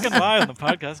 Nice. I can lie on the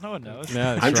podcast. No one knows.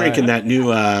 Yeah, that's I'm drinking right. that new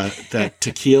that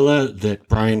tequila that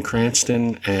Bryan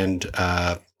Cranston and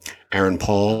Aaron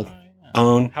Paul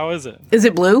own. How is it? Is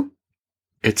it blue?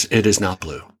 It is not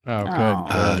blue. Oh, good.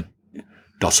 Oh.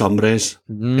 Dos Hombres.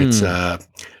 Mm.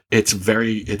 It's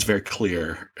very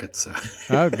clear. It's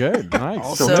Oh, good. Nice.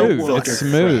 Also Smooth. filtered It's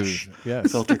smooth. fresh.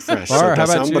 Yes. filtered fresh. Laura, So how Dos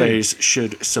about you? Hombres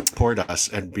should support us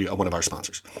and be one of our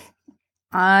sponsors.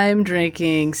 I'm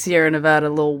drinking Sierra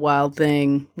Nevada wild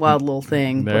little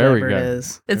thing, There we whatever go. it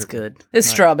is. It's good. It's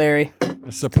strawberry.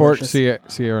 Support Delicious.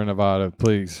 Sierra Nevada,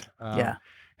 please. Yeah.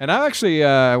 And I actually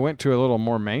went to a little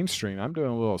more mainstream. I'm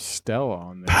doing a little Stella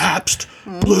on this. Pabst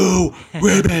Blue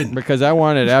Ribbon. Because I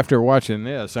wanted, after watching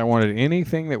this, I wanted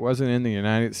anything that wasn't in the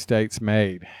United States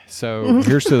made. So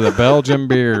here's to the Belgian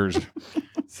beers.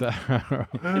 So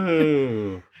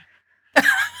Oh.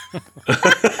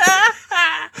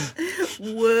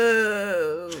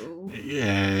 Whoa.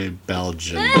 Yay,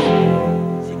 Belgian.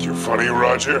 Think you're funny,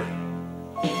 Roger?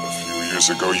 A few years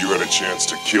ago, you had a chance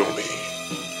to kill me.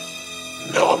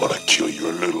 Now I'm gonna kill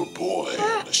your little boy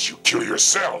unless you kill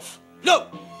yourself. No!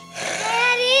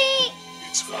 Daddy!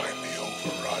 It's finally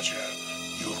over, Roger.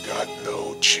 You've got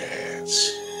no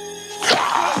chance.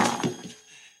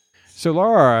 So,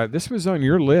 Laura, this was on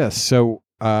your list, so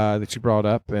that you brought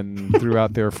up and threw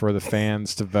out there for the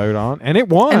fans to vote on, and it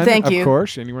won. And thank of you.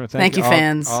 course. And you want to Thank you, all,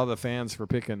 fans. all the fans for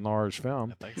picking Laura's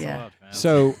film. Thanks Yeah. a lot, man.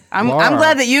 So, I'm Laura,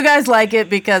 glad that you guys like it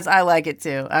because I like it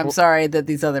too. I'm sorry that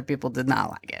these other people did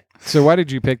not like it. So, why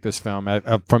did you pick this film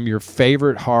from your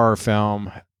favorite horror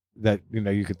film that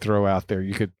you could throw out there?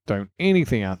 You could throw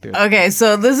anything out there. Okay,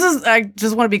 so I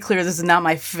just want to be clear, this is not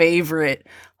my favorite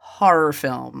horror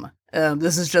film.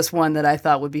 This is just one that I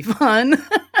thought would be fun.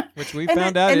 Which we and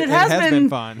found it- out and it it has has been been-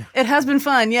 fun. It has been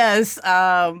fun, yes.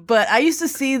 But I used to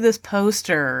see this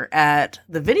poster at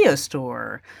the video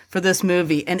store for this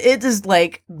movie, and it is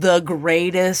like the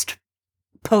greatest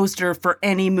poster for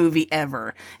any movie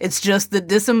ever. It's just the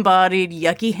disembodied,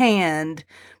 yucky hand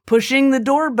pushing the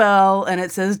doorbell, and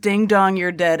it says, "Ding dong,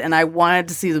 you're dead." And I wanted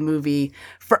to see the movie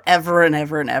forever and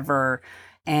ever and ever.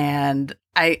 And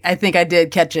I think I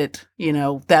did catch it,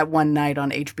 that one night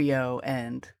on HBO,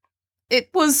 and it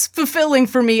was fulfilling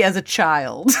for me as a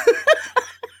child.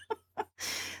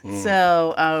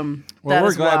 So that we're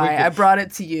is glad we why could- I brought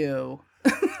it to you.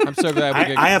 I'm so glad we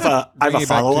could I have a bring you back to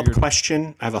follow-up your-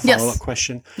 question. I have a Yes. follow-up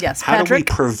question. Yes, How Patrick?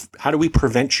 do we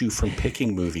prevent you from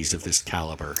picking movies of this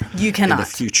caliber You in the cannot.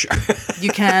 future? You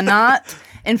cannot.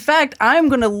 In fact, I'm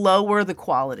going to lower the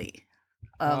quality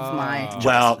of my choices.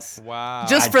 Well, Wow.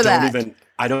 Just for that.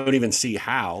 I don't even see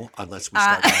how unless we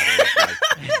start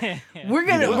adding, we're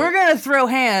gonna throw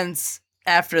hands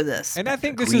after this. and I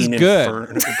think like, this is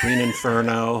good. Green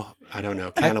Inferno. I don't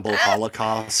know. Cannibal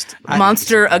Holocaust.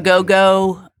 Monster a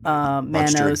Go-Go,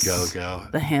 Monster Manos, Go-Go.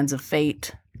 The Hands of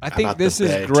Fate. I think about this the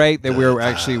is bed, great that the, we're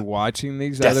actually watching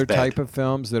these Deathbed. other type of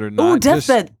films that are not Oh, just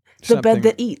Deathbed, the something bed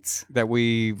that eats. that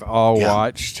we've all Yeah.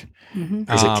 watched.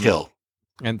 There's a kill.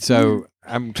 And so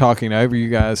I'm talking over you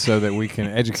guys so that we can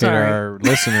educate Sorry. our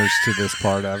listeners to this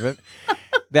part of it.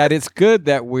 That it's good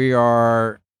that we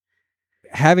are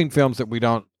having films that we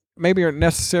don't maybe aren't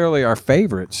necessarily our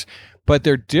favorites, but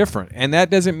they're different. And that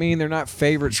doesn't mean they're not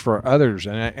favorites for others.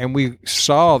 And we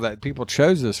saw that people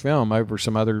chose this film over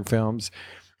some other films.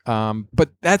 But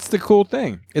that's the cool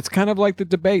thing. It's kind of like the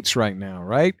debates right now,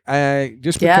 right?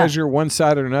 Just Yeah. because you're one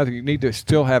side or another, you need to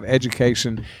still have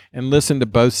education and listen to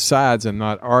both sides and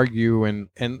not argue and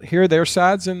hear their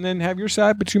sides and then have your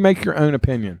side, but you make your own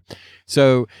opinion.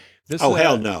 So this Oh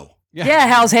hell no. Yeah,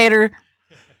 House Hater.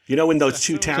 You know when those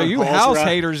two town So you halls house are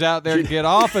haters out there, get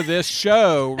off of this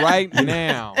show right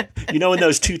now. You know when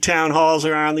those two town halls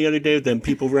are on the other day with them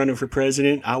people running for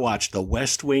president? I watched the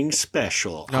West Wing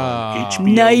special on HBO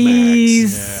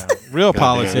Nice. Max. Yeah, real God,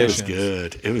 man, politicians. it was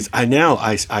good. It was.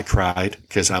 I cried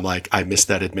because I'm like, I miss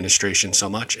that administration so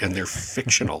much, and they're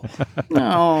fictional.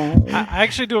 No. I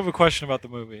actually do have a question about the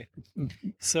movie.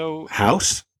 So,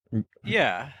 House.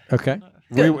 yeah. Okay.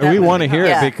 Good, We want to hear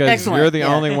yeah, it because excellent, you're the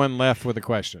yeah. only one left with a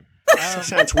question.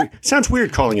 Sounds weird. Sounds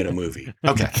weird calling it a movie.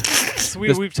 Okay. So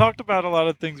we've talked about a lot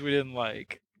of things we didn't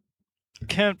like.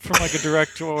 Kent, from like a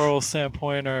directorial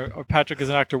standpoint, or Patrick as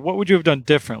an actor, what would you have done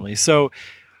differently? So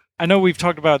I know we've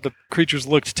talked about the creatures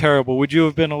looked terrible. Would you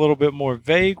have been a little bit more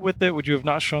vague with it? Would you have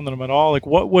not shown them at all? Like,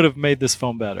 what would have made this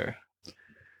film better?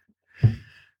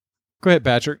 Go ahead,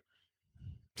 Patrick.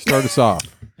 Start us off.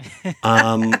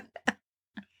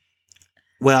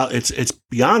 Well, it's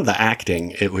beyond the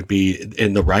acting. It would be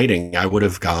in the writing. I would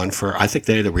have gone for, I think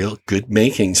they had the real good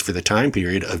makings for the time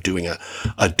period of doing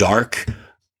a dark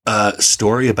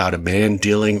story about a man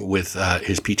dealing with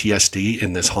his PTSD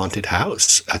in this haunted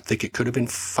house. I think it could have been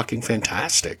fucking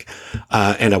fantastic.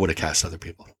 And I would have cast other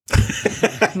people.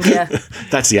 Yeah.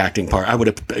 That's the acting part. I would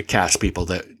have cast people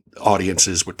that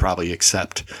audiences would probably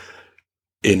accept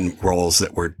in roles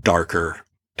that were darker.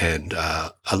 And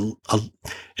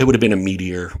it would have been a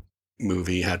meatier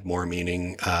movie, had more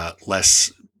meaning,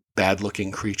 less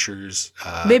bad-looking creatures.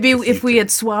 Maybe if we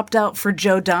had swapped out for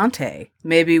Joe Dante,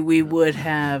 maybe we would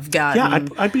have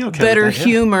gotten I'd be okay better with that, yeah.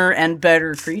 humor and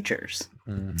better creatures.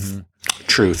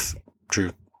 Truth.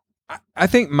 I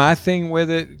think my thing with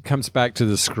it comes back to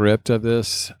the script of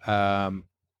this.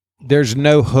 There's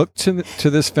no hook to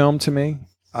this film to me.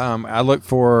 I look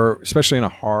for, especially in a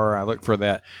horror, I look for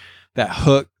that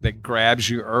hook that grabs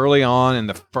you early on in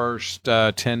the first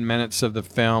 10 minutes of the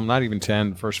film, not even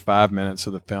 10, the first 5 minutes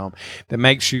of the film, that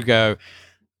makes you go,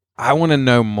 I want to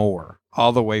know more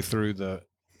all the way through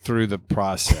the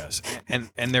process. And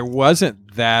there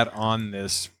wasn't that on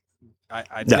this.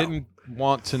 I No. didn't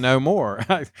want to know more.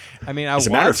 I mean, As a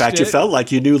matter of fact, you felt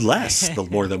like you knew less the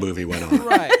more the movie went on.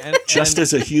 right. Just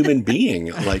as a human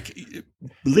being, like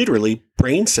literally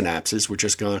brain synapses were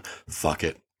just going, fuck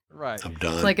it. right. I'm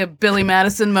done. It's like a Billy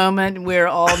Madison moment. We're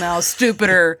all now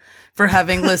stupider for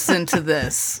having listened to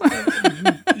this. But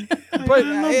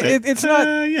it's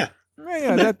not. yeah.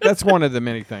 Yeah, that's one of the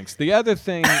many things. The other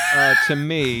thing to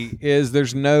me is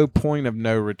there's no point of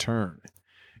no return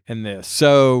in this.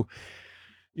 So,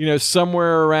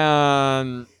 somewhere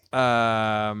around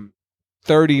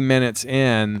 30 minutes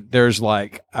in, there's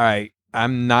like, all right,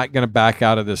 I'm not going to back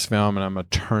out of this film and I'm going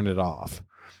to turn it off.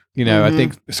 I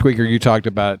think, Squeaker, you talked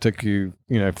about it took you,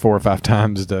 4 or 5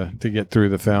 times to get through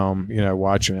the film,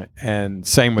 watching it. And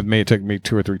same with me. It took me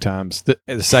 2 or 3 times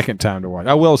the second time to watch.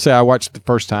 I will say I watched it the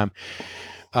first time,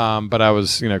 but I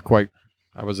was,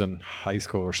 I was in high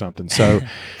school or something. So,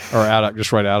 or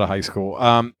just right out of high school.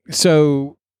 I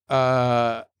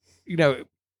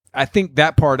think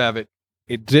that part of it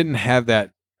didn't have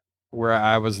that where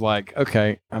I was like,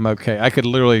 okay, I'm okay. I could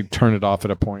literally turn it off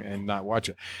at a point and not watch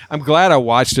it. I'm glad I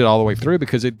watched it all the way through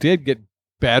because it did get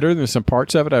better than some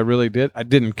parts of it. I really did. I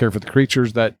didn't care for the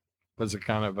creatures. That was a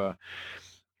kind of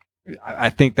I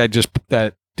think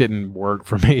that didn't work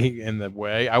for me in the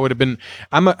way I would have been.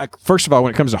 First of all,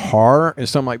 when it comes to horror and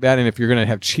something like that, and if you're going to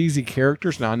have cheesy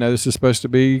characters, now I know this is supposed to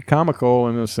be comical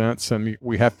in a sense, and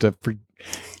we have to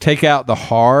take out the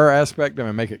horror aspect of it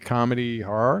and make it comedy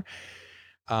horror.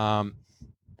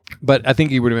 But I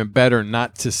think it would have been better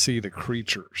not to see the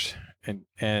creatures.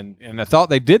 And I thought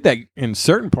they did that in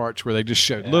certain parts where they just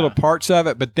showed little parts of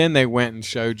it, but then they went and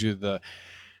showed you the,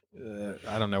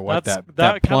 I don't know what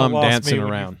that plum dancing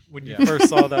around. When you first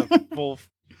saw that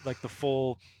the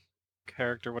full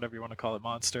character, whatever you want to call it,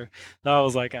 monster, that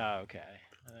was like, okay,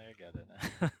 I get it.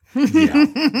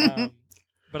 Yeah.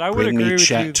 But I would Bring agree me with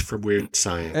Chet you. from Weird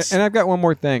Science. And I've got one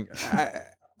more thing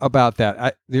about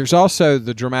that. There's also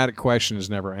the dramatic question is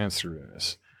never answered in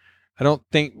this. I don't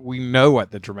think we know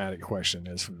what the dramatic question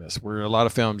is from this. Where a lot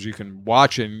of films you can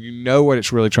watch it and you know what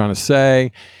it's really trying to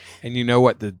say, and you know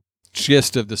what the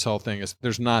gist of this whole thing is.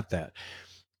 There's not that.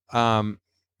 And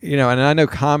I know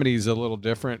comedy is a little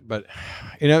different, but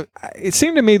it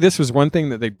seemed to me this was one thing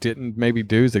that they didn't maybe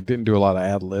do is they didn't do a lot of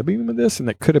ad-libbing with this, and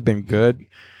that could have been good.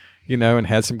 And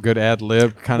had some good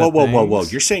ad-lib kind of things. Whoa.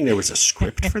 You're saying there was a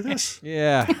script for this?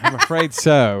 Yeah, I'm afraid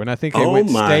so. And I think they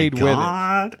stayed with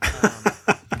it.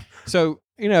 So,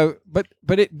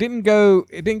 but it didn't go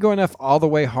enough all the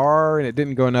way horror, and it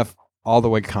didn't go enough all the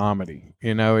way comedy.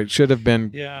 It should have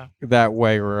been that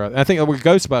way. Or I think with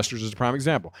Ghostbusters is a prime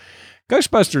example.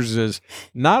 Ghostbusters is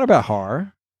not about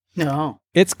horror. No.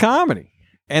 It's comedy,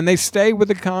 and they stay with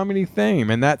the comedy theme,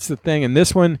 and that's the thing. And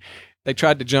this one, they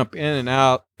tried to jump in and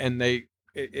out, and it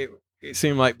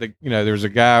seemed like there's a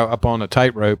guy up on a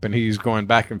tightrope, and he's going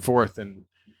back and forth,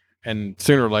 and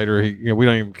sooner or later, we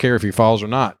don't even care if he falls or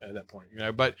not at that point,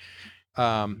 But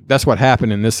that's what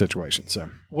happened in this situation. So,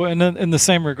 well, and in the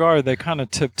same regard, they kind of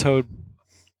tiptoed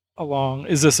along.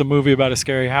 Is this a movie about a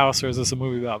scary house, or is this a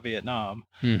movie about Vietnam?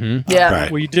 mm-hmm. Yeah.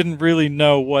 Right. We didn't really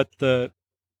know what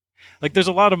there's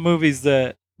a lot of movies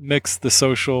that mix the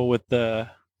social with the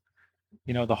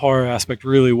horror aspect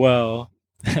really well,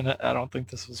 and I don't think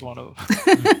this was one of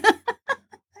them.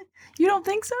 You don't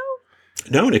think so?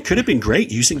 No, and it could have been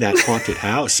great using that haunted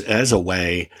house as a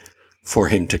way for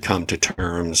him to come to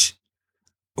terms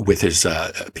with his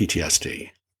PTSD.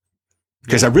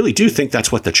 Because I really do think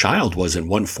that's what the child was in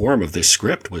one form of this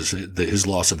script, was his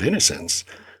loss of innocence.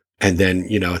 And then,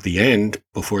 at the end,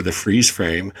 before the freeze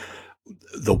frame,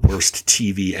 the worst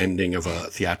TV ending of a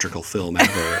theatrical film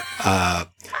ever.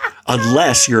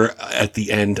 Unless you're at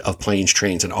the end of Planes,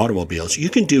 Trains, and Automobiles, you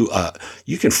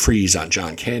can freeze on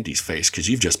John Candy's face because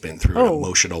you've just been through an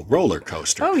emotional roller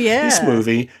coaster. Oh, yeah. This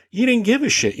movie, you didn't give a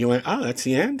shit. You went, oh, that's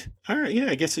the end? All right, yeah,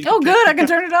 I guess. Oh, good. I can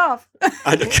turn it off.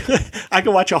 I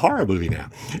can watch a horror movie now.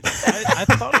 I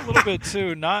thought a little bit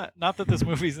too. Not that this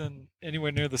movie's in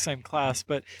anywhere near the same class,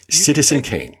 but Citizen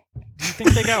Kane. Do you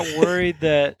think they got worried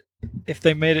that if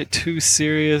they made it too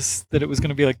serious, that it was going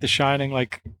to be like The Shining,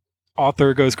 like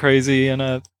author goes crazy in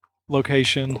a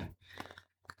location?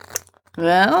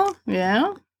 Well,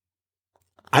 yeah.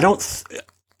 I don't.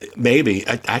 Maybe.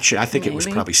 I think it was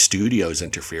Maybe. probably studios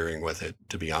interfering with it,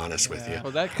 to be honest with you.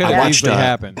 Well, that could have easily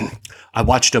happened. I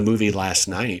watched a movie last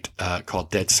night called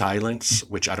Dead Silence,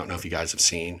 which I don't know if you guys have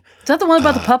seen. Is that the one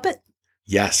about the puppet?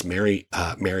 Yes, Mary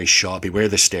Shaw. Beware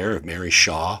the Stare of Mary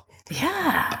Shaw.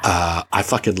 Yeah. I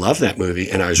fucking love that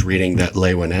movie. And I was reading that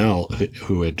Leigh Whannell,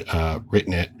 who had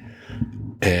written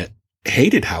it,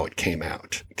 hated how it came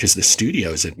out because the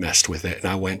studios had messed with it. And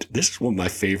I went, this is one of my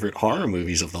favorite horror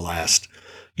movies of the last,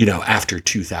 after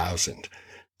 2000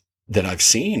 that I've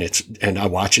seen. And I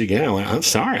watch it again. I went, I'm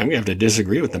sorry, I'm going to have to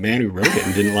disagree with the man who wrote it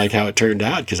and didn't like how it turned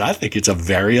out, because I think it's a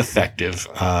very effective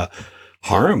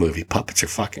horror movie. Puppets are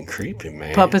fucking creepy,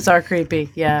 man. Puppets are creepy.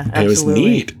 Yeah, absolutely. And it was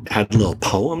neat. Had a little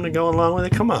poem to go along with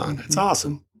it. Come on. It's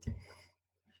awesome.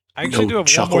 I actually do have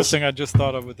one more chuckles. thing I just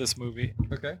thought of with this movie.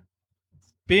 Okay.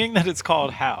 Being that it's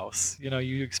called House,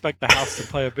 you expect the house to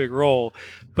play a big role,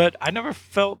 but I never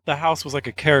felt the house was like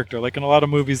a character. Like in a lot of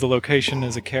movies, the location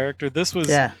is a character. This was,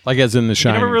 like as in The you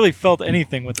Shining. never really felt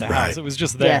anything with the Right. house. It was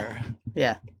just there.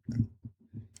 Yeah.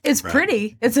 It's Right.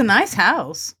 pretty. It's a nice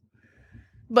house.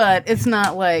 But it's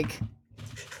not like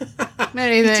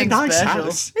anything It's a nice special.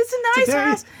 house. It's a nice very-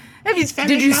 house. very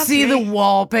Did you see the lovely.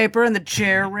 wallpaper and the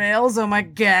chair rails? Oh my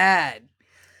God.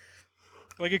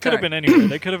 Like it could have been anywhere.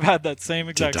 They could have had that same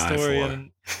exact die story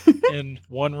in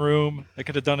one room. They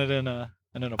could have done it in an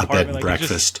A bed apartment. and Like,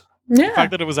 breakfast. the Yeah.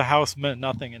 fact that it was a house meant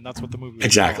nothing, and that's what the movie was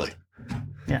Exactly. about.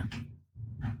 Yeah.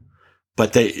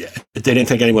 But they didn't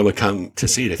think anyone would come to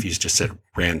see it if you just said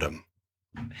random.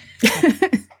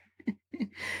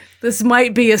 This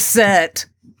might be a set.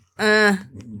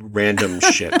 Random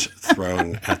shit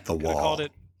thrown at the I wall. called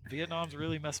it Vietnam's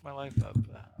really messed my life up.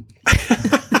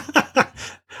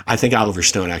 I think Oliver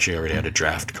Stone actually already had a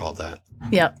draft called that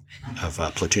Yep. of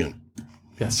Platoon.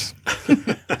 Yes.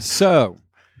 So,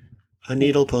 A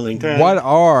needle pulling thread.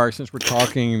 since we're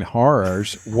talking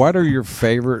horrors, what are your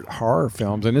favorite horror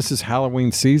films? And this is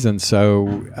Halloween season,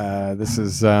 so this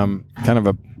is kind of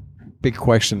a big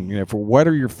question. For what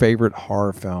are your favorite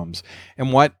horror films,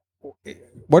 and what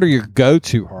are your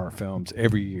go-to horror films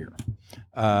every year?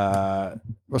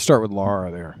 We'll start with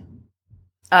Laura there.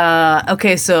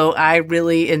 Okay, so I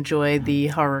really enjoy the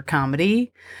horror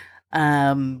comedy. Is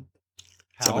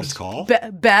that what it's called?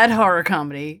 Bad horror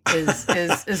comedy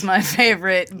is my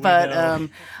favorite, but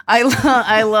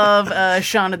I love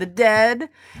Shaun of the Dead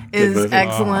is movie.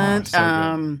 excellent.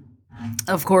 Oh,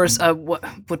 so Of course,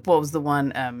 what was the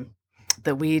one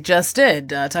that we just did?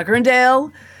 Tucker and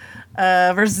Dale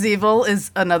versus Evil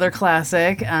is another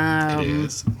classic. It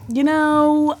is.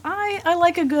 I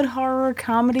like a good horror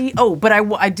comedy. Oh, but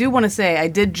I do want to say I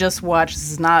did just watch.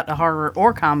 This is not a horror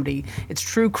or comedy. It's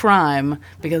true crime,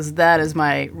 because that is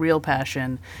my real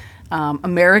passion.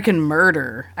 American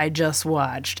Murder I just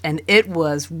watched, and it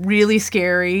was really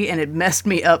scary, and it messed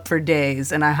me up for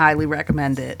days, and I highly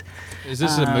recommend it. Is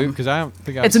this a movie? Because I don't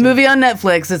think I've It's a seen movie on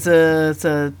Netflix. It's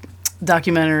a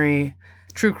documentary,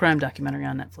 true crime documentary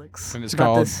on Netflix. And it's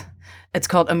about called? It's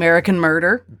called American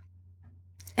Murder.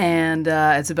 And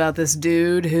it's about this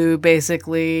dude who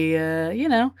basically,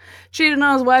 cheated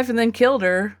on his wife and then killed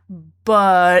her.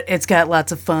 But it's got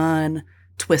lots of fun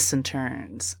twists and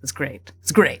turns. It's great.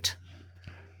 It's great.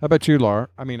 How about you, Laura?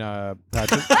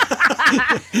 Patrick.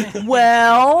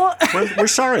 Well, we're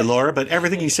sorry, Laura, but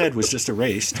everything you said was just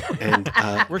erased, and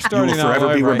We're starting you will forever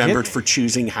all be over. remembered for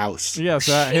choosing House. Yes,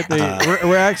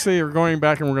 we're going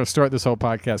back and we're going to start this whole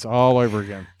podcast all over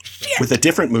again. With a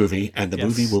different movie, and the Yes.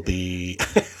 movie will be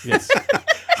Yes.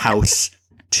 House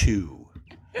 2.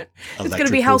 it's going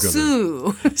to be House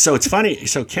Sue. So it's funny.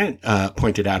 So Kent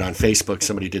pointed out on Facebook,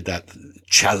 somebody did that,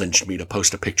 challenged me to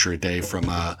post a picture a day from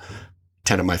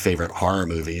 10 of my favorite horror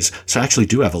movies. So I actually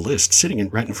do have a list sitting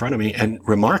right in front of me. And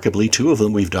remarkably, 2 of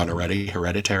them we've done already,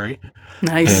 Hereditary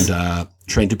Nice. and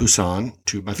Train to Busan,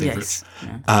 2 of my favorites.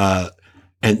 Yes. Yeah.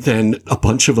 And then a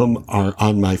bunch of them are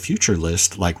on my future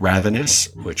list, like Ravenous,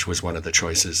 which was one of the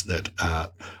choices that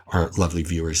our lovely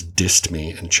viewers dissed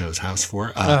me and chose House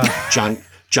for. John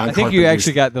I think you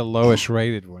actually got the lowest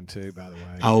rated one too, by the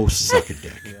way. Oh, suck a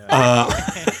dick.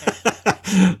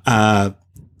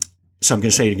 So I'm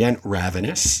going to say it again.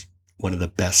 Ravenous, one of the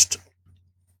best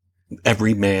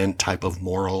everyman type of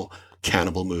moral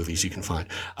cannibal movies you can find.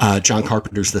 John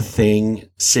Carpenter's The Thing,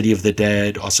 City of the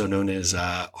Dead, also known as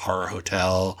Horror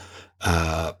Hotel,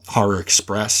 Horror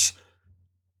Express.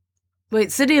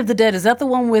 Wait, City of the Dead, is that the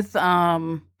one with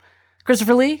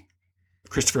Christopher Lee?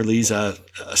 Christopher Lee's a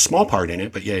small part in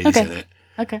it, but yeah, he's in it.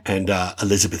 Okay. And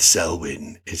Elizabeth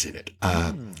Selwyn is in it.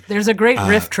 There's a great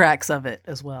riff tracks of it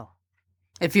as well.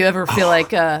 If you ever feel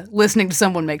like listening to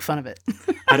someone make fun of it.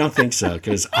 I don't think so,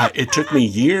 because it took me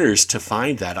years to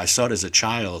find that. I saw it as a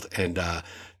child, and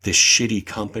this shitty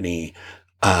company,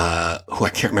 who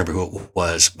I can't remember who it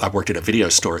was, I worked at a video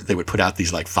store. They would put out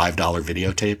these like $5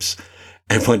 videotapes.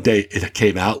 And one day it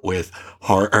came out with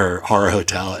Horror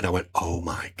Hotel, and I went, oh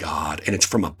my God. And it's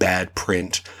from a bad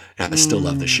print, and I still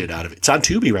love the shit out of it. It's on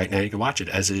Tubi right now. You can watch it,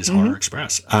 as is Horror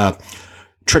Express.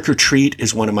 Trick or Treat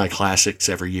is one of my classics.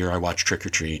 Every year I watch Trick or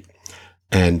Treat.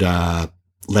 And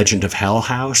Legend of Hell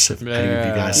House. Have any of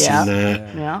you guys seen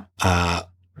that? Yeah.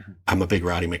 I'm a big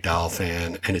Roddy McDowall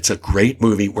fan, and it's a great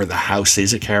movie where the house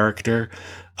is a character,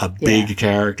 a big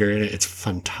character in it. It's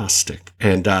fantastic.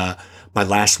 And my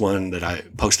last one that I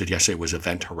posted yesterday was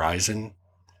Event Horizon.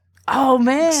 Oh,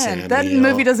 man. Sam That Neill.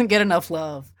 movie doesn't get enough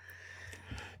love.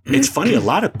 It's funny. A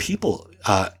lot of people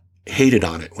hated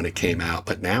on it when it came out,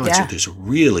 but now it's this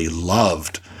really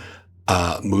loved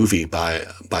movie by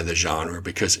the genre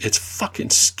because it's fucking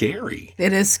scary.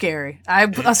 It is scary.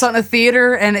 I saw it in a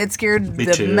theater, and it scared Me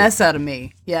the too. mess out of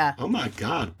me. Yeah. Oh my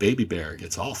God, Baby Bear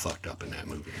gets all fucked up in that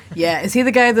movie. Yeah. Is he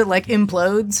the guy that, like,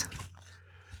 implodes?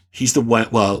 He's the one.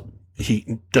 Well,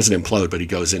 he doesn't implode, but he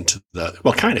goes into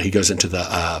he goes into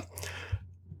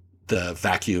the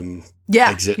vacuum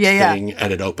exit thing,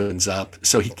 and it opens up.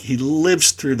 So he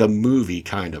lives through the movie,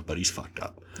 kind of, but he's fucked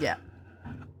up. Yeah.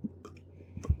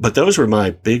 But those were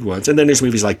my big ones. And then there's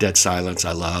movies like Dead Silence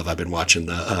I love. I've been watching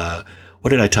what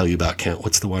did I tell you about, Kent?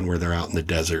 What's the one where they're out in the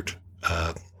desert?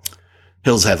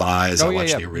 Hills Have Eyes. I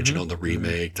watched the original and the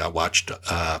remake. I watched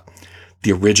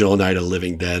the original Night of the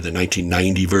Living Dead, the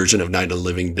 1990 version of Night of the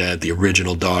Living Dead, the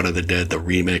original Dawn of the Dead, the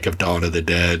remake of Dawn of the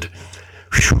Dead.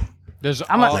 Whew.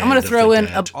 I'm going to throw in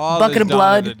a bucket of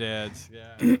blood. I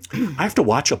have to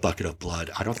watch A Bucket of Blood.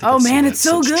 I don't think. Oh, I've man, seen it's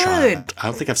so since good. I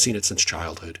don't think I've seen it since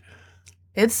childhood.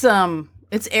 It's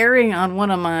airing on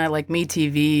one of my, like,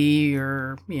 MeTV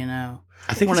or,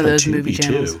 I think one it's of on those Tubi movie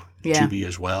channels. too. Yeah. Tubi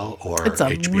as well, or it's a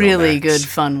HBO really Max. good,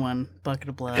 fun one. Bucket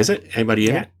of blood. Is it? Anybody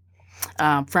in it?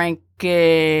 Frankie.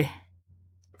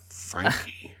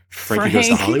 Frankie Goes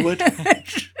to Hollywood.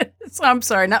 I'm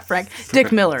sorry, not Frank.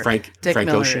 Dick Miller. Frank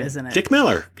Miller Ocean? is in it. Dick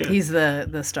Miller. Good. He's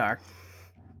the star.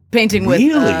 Painting with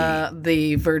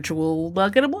the virtual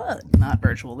bucket of blood. Not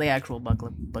virtual, the actual bucket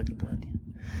of blood.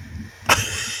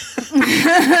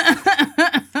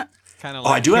 Kind of.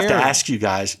 I do have to ask you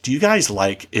guys. Do you guys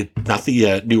like it? Not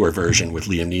the newer version with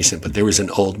Liam Neeson, but there was an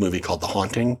old movie called The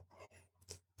Haunting.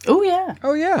 Oh yeah.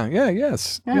 Oh yeah. Yeah.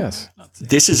 Yes. Yeah. Yes.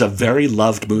 This is a very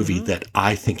loved movie that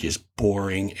I think is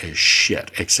boring as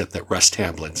shit, except that Russ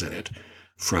Tamblin's in it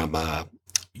from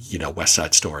West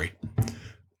Side Story.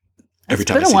 Every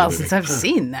time It's been a while I see the since movie. I've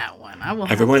seen that one. I will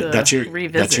Everyone, have to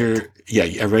revisit.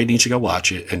 everybody needs to go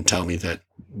watch it and tell me that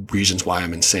reasons why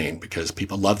I'm insane, because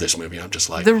people love this movie. I'm just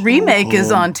like, The remake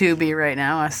is on Tubi right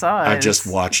now. I saw it. I just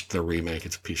watched the remake.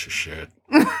 It's a piece of shit.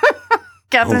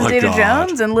 Catherine Oh my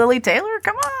Zeta-Jones and Lily Taylor.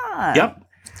 Come on.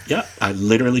 Yep. I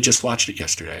literally just watched it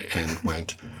yesterday and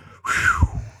went, whew.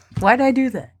 Why'd I do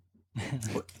that?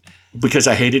 because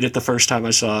I hated it the first time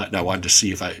I saw it, and I wanted to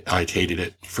see if I hated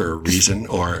it for a reason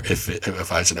or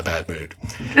if I was in a bad mood.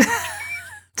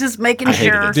 Just making I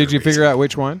hated sure. it. Did you figure out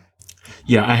which one?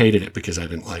 Yeah, I hated it because I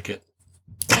didn't like it.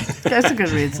 That's a good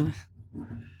reason.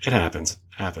 It happens.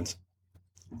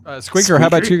 Squeaker, how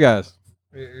about you guys?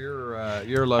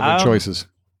 Your lovely choices.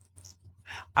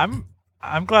 I'm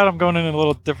glad I'm going in a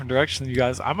little different direction than you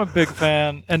guys. I'm a big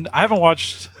fan, and I haven't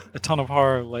watched a ton of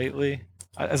horror lately.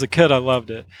 As a kid, I loved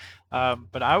it,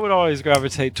 but I would always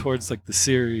gravitate towards like the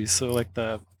series. So like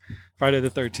the Friday the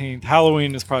 13th,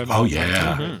 Halloween is probably my Oh all-time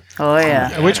yeah. favorite. Oh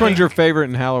yeah. Which one's your favorite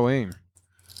in Halloween?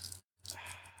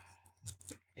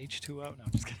 H2O. No,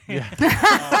 I'm just kidding.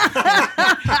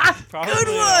 Probably, Good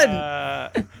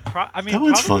one. I mean, That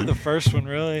one's probably fun. the first one,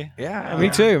 really. Yeah, me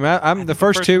too. I'm the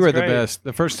first first two one's are the great. best.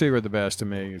 The first two are the best to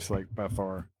me. It's like by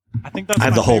far. I think that's I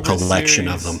have my the whole favorite collection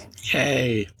series. of them.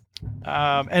 Yay.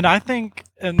 And I think,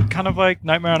 and kind of like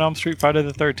Nightmare on Elm Street, Friday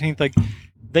the 13th, like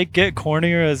they get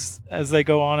cornier as they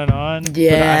go on and on. But I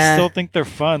Yeah. still think they're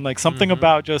fun. Like something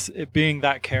about just it being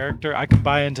that character, I can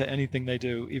buy into anything they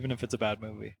do, even if it's a bad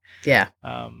movie. Yeah.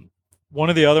 One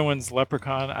of the other ones,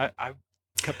 Leprechaun, I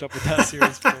kept up with that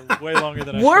series for way longer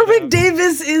than I should Warwick have.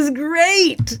 Davis is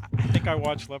great. I think I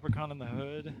watched Leprechaun in the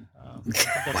Hood. I think that's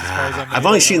as far as I Wow. made I've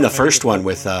only it. seen I the made first it one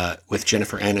before. with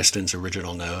Jennifer Aniston's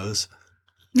original nose.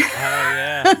 Oh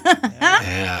yeah.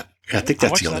 Yeah. I think I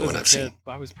that's watched the only that one as I've a seen. kid,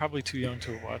 but I was probably too young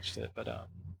to have watched it. But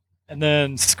and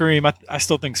then Scream. I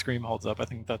still think Scream holds up. I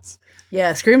think that's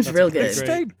Yeah, Scream's That's real a great- good.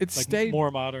 great. It's like stayed.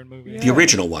 more modern movie. The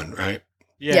original one, right?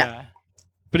 Yeah.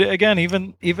 But again,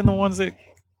 even the ones that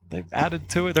they've added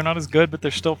to it, they're not as good, but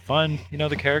they're still fun. You know,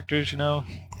 the characters. You know,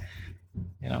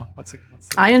 what's it?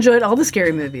 I enjoyed all the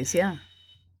scary movies. Yeah.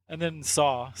 And then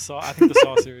Saw. I think the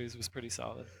Saw series was pretty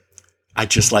solid. I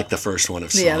just like the first one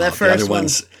of Saw. Yeah, that first one.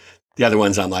 The other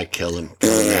ones, I'm like, kill him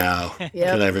now. Yep.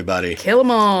 Kill everybody. Kill them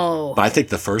all. But I think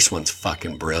the first one's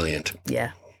fucking brilliant.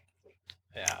 Yeah.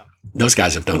 Yeah. Those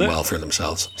guys have done Well, well for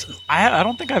themselves. So. I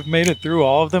don't think I've made it through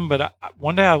all of them, but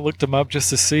one day I looked them up just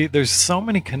to see. There's so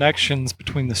many connections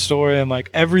between the story and like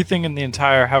everything in the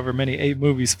entire however many 8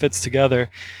 movies fits together.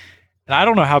 And I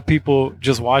don't know how people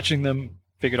just watching them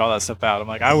figured all that stuff out. I'm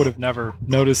like, I would have never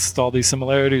noticed all these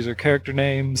similarities or character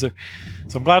names. So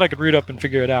I'm glad I could read up and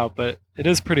figure it out. But it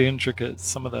is pretty intricate.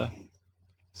 Some of the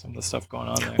stuff going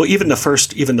on there. Well, even the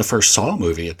first Saw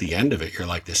movie, at the end of it, you're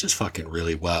like, this is fucking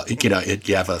really well. You know,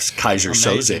 you have a Kaiser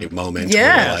Soze moment.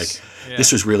 Where you're like,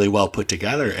 this was really well put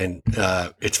together. And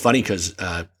it's funny because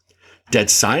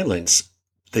Dead Silence,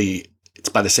 it's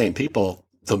by the same people.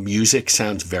 The music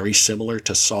sounds very similar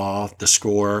to Saw, the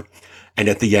score. And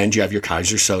at the end, you have your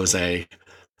Kaiser Soze,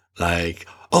 like,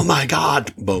 oh my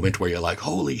God moment where you're like,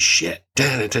 holy shit.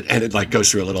 And it like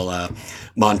goes through a little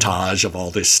montage of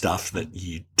all this stuff that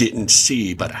you didn't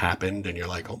see but happened. And you're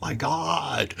like, oh my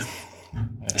God.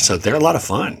 Yeah. So they're a lot of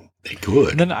fun. They're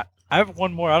good. And then I have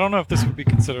one more. I don't know if this would be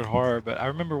considered horror, but I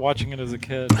remember watching it as a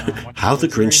kid. How the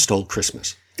Grinch Stole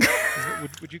Christmas.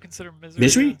 Would you consider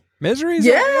Misery? Misery's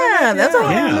Yeah, that's a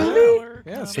horror movie.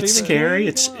 Yeah, it's scary.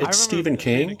 It's Stephen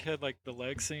King. Being a kid, like the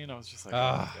leg scene, I was just like,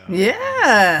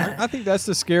 yeah. I think that's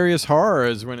the scariest horror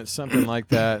is when it's something like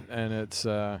that and it's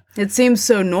It seems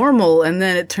so normal, and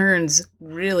then it turns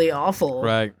really awful.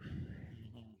 right.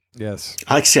 Yes,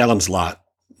 I like Salem's Lot,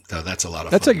 though. That's a lot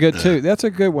of that's fun. a good too. That's a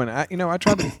good one. I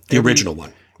tried to The original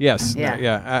one. Yes. Yeah.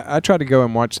 Yeah. I try to go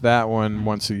and watch that one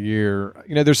once a year.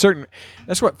 You know, there's certain,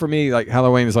 that's what for me, like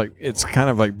Halloween is like, it's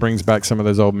kind of like brings back some of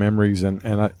those old memories. And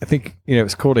I think, you know,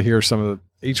 it's cool to hear some of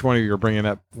each one of you are bringing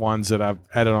up ones that I've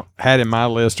had in my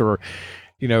list or,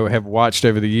 you know, have watched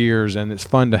over the years. And it's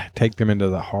fun to take them into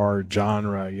the horror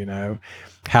genre, you know,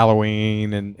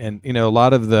 Halloween and, you know, a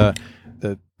lot of the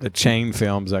chain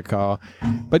films I call,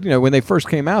 but, you know, when they first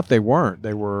came out, they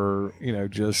were, you know,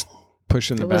 just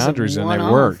pushing the It was a boundaries and they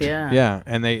one-off, worked. yeah.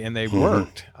 And they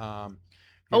worked.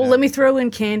 Let me throw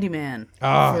in Candyman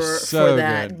so for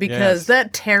that good. because Yes.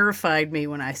 that terrified me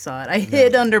when I saw it. I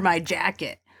hid under my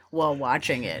jacket while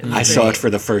watching it. I saw it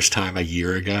for the first time a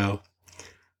year ago,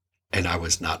 and I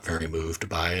was not very moved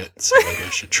by it. So maybe I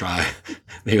should try.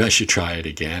 Maybe I should try it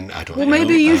again. I don't know. Well,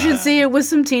 maybe you should see it with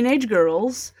some teenage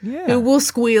girls who will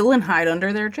squeal and hide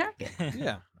under their jacket.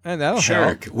 Yeah. And that'll Sure.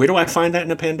 help. Where do I find that in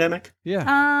a pandemic?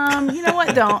 Yeah. You know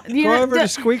what? Don't. Go over to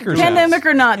Squeaker's Pandemic house.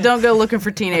 or not, don't go looking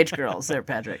for teenage girls there,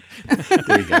 Patrick.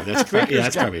 There you go.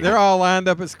 That's probably They're all lined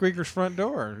up at Squeaker's front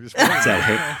door. Just waiting. It's that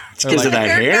hair. It's because of that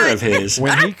hair of his.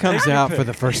 When he comes out for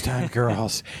the first time,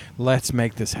 girls, let's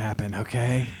make this happen,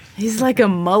 okay? He's like a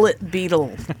mullet beetle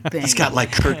thing. He's got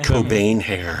like Kurt Cobain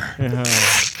hair.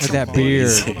 With that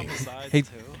beard. on the sides He- too.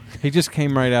 He just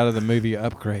came right out of the movie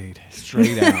Upgrade,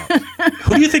 straight out.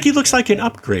 Who do you think he looks like in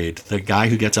Upgrade? The guy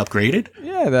who gets upgraded?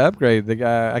 Yeah, the Upgrade. The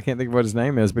guy, I can't think of what his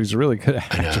name is, but he's a really good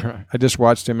actor. I just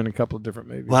watched him in a couple of different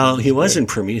movies. Well, he was in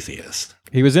Prometheus.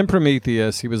 He was in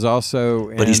Prometheus. He was also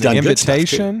in he's done good stuff,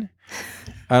 Invitation.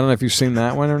 I don't know if you've seen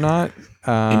that one or not.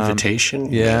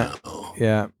 Invitation? Yeah. No.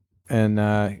 Yeah. And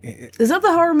Is that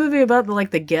the horror movie about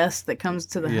the guest that comes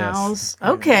to the Yes. house?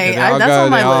 Okay, they all that's go-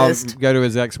 on they my all list. Go to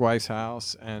his ex-wife's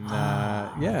house, and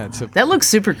yeah, it's a That looks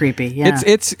super creepy. Yeah.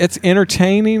 it's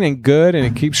entertaining and good, and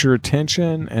it keeps your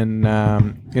attention. And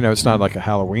it's not like a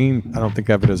Halloween. I don't think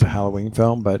of it as a Halloween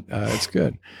film, but it's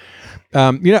good.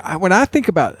 When I think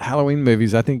about Halloween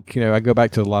movies, I think I go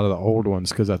back to a lot of the old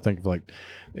ones because I think of like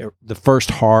the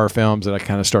first horror films that I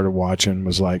kind of started watching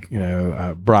was like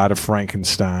Bride of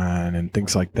Frankenstein and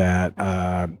things like that.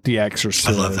 The Exorcist.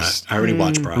 I love that. I already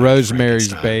watched Bride of Rosemary's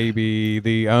Frankenstein. Baby,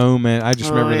 The Omen. I just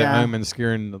remember yeah. The Omen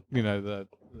scaring the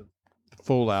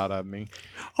fool out of me.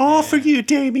 All for you,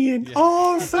 Damien.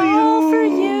 All for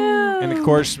you. And of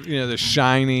course, The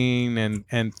Shining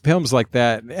and films like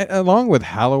that, along with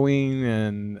Halloween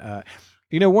and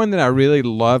one that I really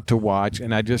love to watch,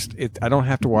 and I don't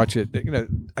have to watch it.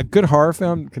 A good horror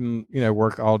film can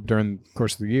work all during the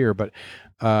course of the year, but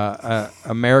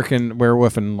American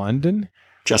Werewolf in London.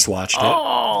 Just watched it.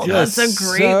 Oh, that's a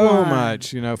great so one.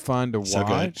 much, fun to So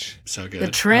watch. good. So good. The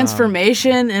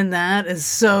transformation in that is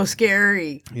so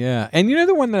scary. Yeah, and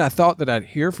the one that I thought that I'd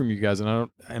hear from you guys, and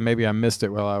maybe I missed it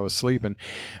while I was sleeping,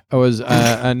 was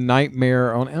A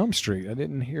Nightmare on Elm Street. I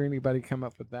didn't hear anybody come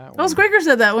up with that one. Oh, Squeaker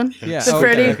said that one. Yeah, The okay,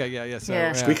 Freddy. Okay, yeah. So,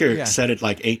 Yeah. Squeaker said it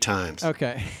like 8 times.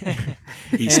 Okay.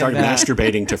 He started And,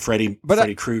 masturbating to Freddy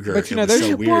Krueger. but, it was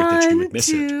so weird that you would miss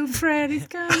it. Freddy's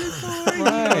coming for you.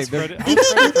 Right. I was ready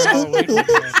for Halloween movie,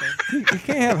 I think. You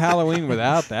can't have Halloween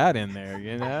without that in there,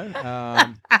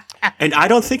 And I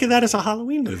don't think of that as a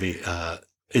Halloween movie.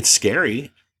 It's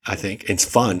scary, I think. It's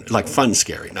fun, like fun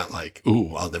scary, not like,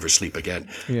 ooh, I'll never sleep again.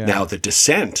 Yeah. Now, The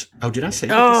Descent. Oh, did I say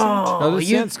The Descent? Oh, The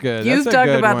Descent's good. You've That's a talked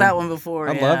good about one. that one before.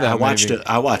 I yeah. love that.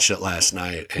 I watched it last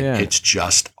night, and Yeah. it's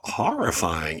just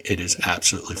horrifying. It is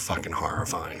absolutely fucking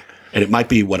horrifying. And it might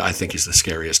be what I think is the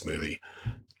scariest movie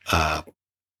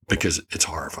because it's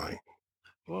horrifying.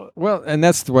 Well, and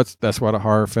that's what a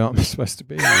horror film is supposed to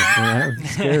be.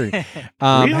 It's scary.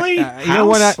 Really?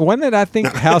 One that I think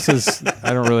House is.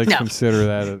 I don't really consider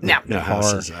that a No, horror.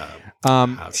 House is.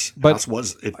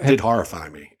 It did horrify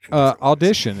me.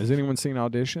 Audition. Has anyone seen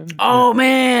Audition? Oh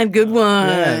man, good one.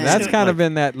 Yeah, that's Isn't it kind of like-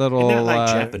 in that little. Isn't that like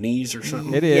Japanese or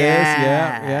something? It is.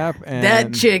 Yeah. And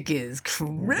That chick is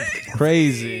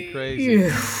crazy. crazy.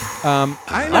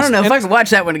 I don't know if I could watch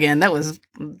that one again. That was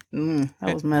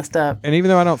messed up. And even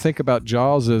though I don't think about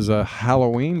Jaws as a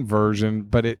Halloween version,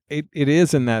 but it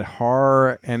is in that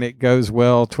horror, and it goes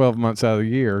well 12 months out of the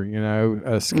year.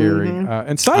 Scary.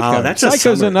 And Psycho. Oh, that's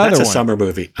Psycho's another that's a one. summer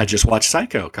movie. I just watched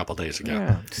Psycho a couple days ago.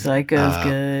 Yeah. Psycho's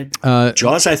good.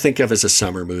 Jaws I think of as a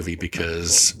summer movie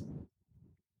because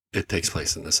it takes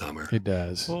place in the summer. It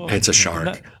does. Well, And it's a shark.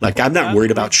 that- Like I'm not that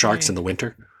worried about reminds sharks me- in the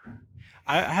winter.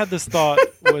 I had this thought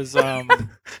was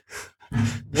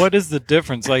what is the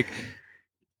difference? Like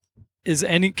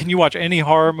can you watch any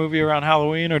horror movie around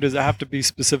Halloween, or does it have to be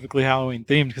specifically Halloween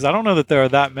themed? Because I don't know that there are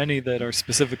that many that are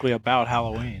specifically about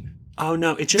Halloween. Oh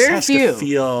no, it just Very has few. to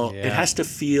feel Yeah. it has to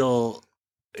feel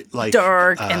like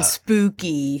Dark and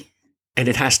spooky. and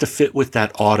it has to fit with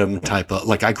that autumn type of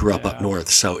like I grew up up Yeah. north,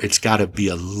 so it's got to be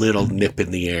a little nip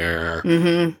in the air.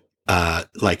 Mm-hmm.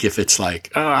 Like if it's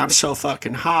like, oh, I'm so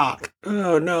fucking hot.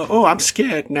 Oh no, oh, I'm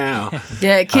scared now.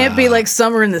 Yeah, it can't be like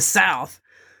summer in the South,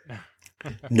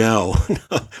 No,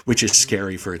 which is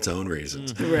scary for its own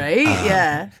reasons. right?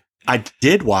 Yeah. I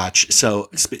did watch. So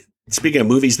speaking of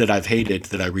movies that I've hated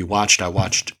that I rewatched, I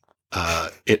watched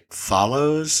It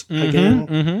Follows again.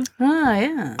 Mm-hmm. Oh,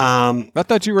 yeah. I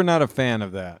thought you were not a fan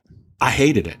of that. I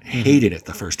hated it. Hated it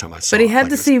the first time I saw it. But he had Like,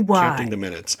 to I was see why. Counting the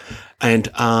minutes. And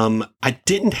I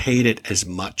didn't hate it as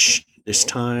much this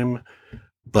time,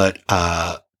 but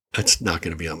it's not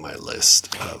going to be on my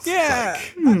list of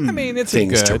like, I mean, it's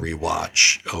things to good.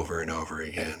 rewatch over and over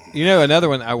again. Another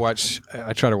one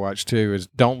I try to watch too is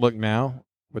Don't Look Now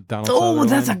with Donald Oh, Sutherland.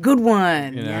 that's a good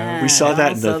one. You know, Yeah, We saw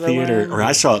that in the Donald theater, Sutherland. or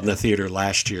I saw it in the theater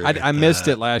last year. I missed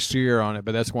it last year on it,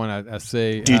 but that's one I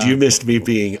see. Dude, you missed me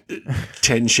being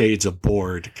 10 shades of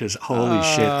bored because holy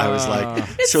shit, I was like,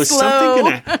 so is slow.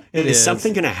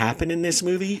 something gonna happen in this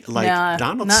movie? Like Nah,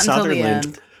 Donald not until the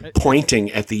Sutherland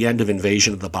pointing at the end of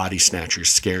Invasion of the Body Snatchers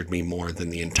scared me more than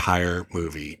the entire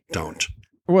movie. Don't.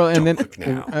 Well, and Don't then look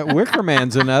now. Wicker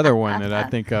Man's another one that I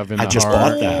think of in I the just horror,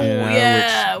 bought that. you know,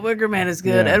 Yeah, Wicker Man is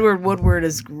good. Yeah. Edward Woodward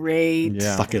is great.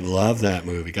 Yeah. Fucking love that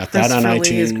movie. Got that on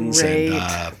Christopher Lee is iTunes great.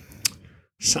 and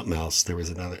something else. There was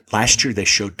another. Last year they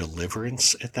showed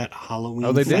Deliverance at that Halloween.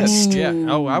 Oh, they did. fest, Yeah.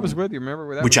 Oh, I was with you.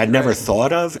 Remember that? which was I never great.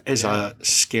 thought of as a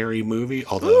scary movie.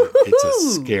 Although it's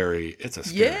a scary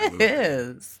movie.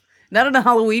 Yes. Not in a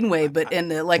Halloween way, but in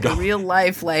a real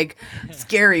life,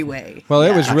 scary way. Well,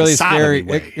 it was Like a really sodomy scary.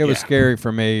 way, It was yeah. scary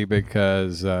for me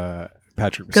because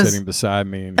Patrick was 'Cause- sitting beside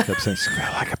me and kept saying, "Squeal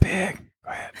like a pig."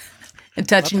 Go ahead. And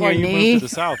That's touching why your you knee. moved to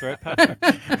the South, right, Patrick?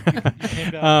 You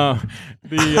came down.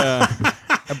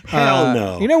 Hell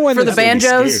no. You know one For the that's-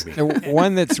 That movie banjos? scared me. the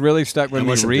one that's really stuck with That me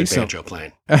was a good recently. banjo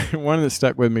playing. One that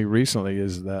stuck with me recently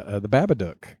is the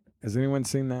Babadook. Has anyone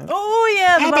seen that? Oh,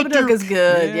 yeah, the Babadook is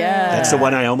good. Yeah. That's the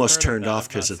one I almost turned off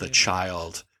because of the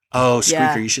child. Oh, Squeaker,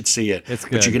 Yeah. you should see it. It's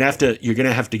But good. you're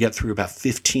gonna have to get through about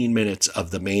 15 minutes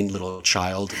of the main little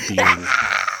child being.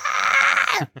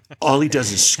 All he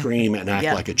does is scream and act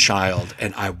Yeah. like a child,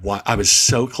 and I was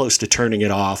so close to turning it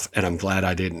off, and I'm glad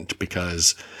I didn't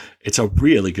because it's a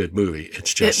really good movie.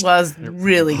 It's It just was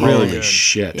really good. Really holy good.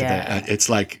 shit. Yeah. It's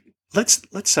like let's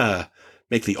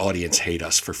make the audience hate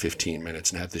us for 15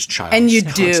 minutes and have this child. And you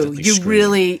do. constantly You screaming.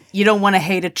 really, you don't want to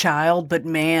hate a child, but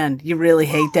man, you really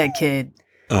hate that kid.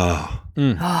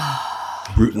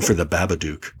 Rooting for the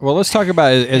Babadook. Well, let's talk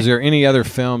about. Is there any other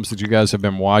films that you guys have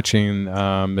been watching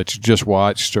that you just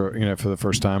watched, or for the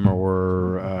first time,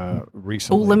 or Oh,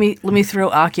 recently? let me throw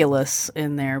Oculus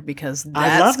in there because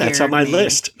I love that's on scared my me.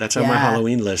 list. That's on my Yeah.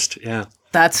 Halloween list. Yeah,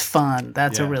 That's fun.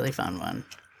 That's Yeah. a really fun one.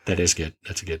 that is good.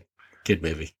 That's a good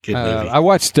movie. Good movie. I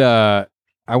watched.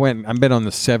 I've been on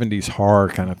the '70s horror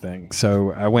kind of thing,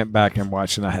 so I went back and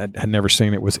watched, and I had never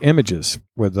seen it. Was Images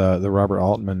with the Robert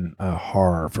Altman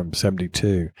horror from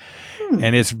 '72,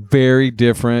 and it's very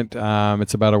different.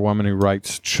 It's about a woman who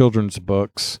writes children's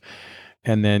books,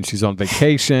 and then she's on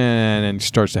vacation and she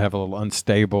starts to have a little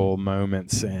unstable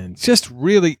moments, and it's just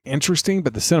really interesting.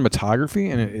 But the cinematography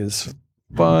in it is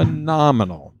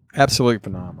phenomenal, absolutely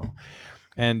phenomenal.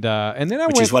 And then I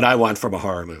which went. is what I want from a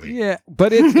horror movie. Yeah,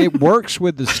 but it works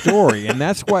with the story, and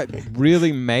that's what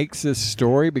really makes this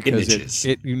story because Images.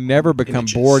 you never become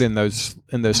Images. bored in those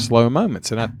slow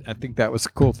moments, and I think that was the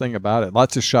cool thing about it.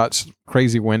 Lots of shots,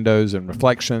 crazy windows and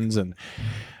reflections, and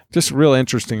just real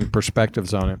interesting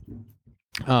perspectives on it.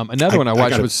 Another one I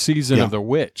watched was Season yeah. of the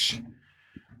Witch.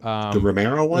 The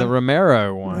Romero one. The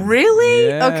Romero one. Really?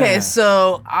 Yeah. Okay,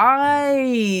 so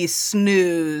I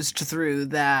snoozed through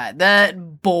that.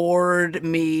 That bored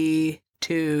me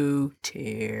to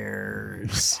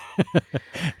tears.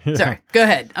 Sorry, go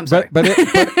ahead. I'm sorry. But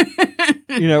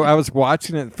I was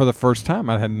watching it for the first time.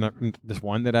 I had this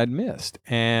one that I'd missed,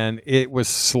 and it was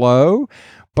slow.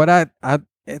 But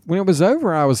when it was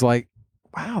over, I was like,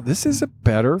 "Wow, this is a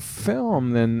better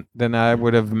film than I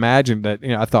would have imagined." That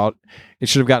I thought it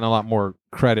should have gotten a lot more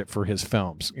credit for his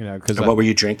films. Because And what were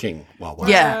you drinking while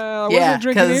watching? Yeah. I wasn't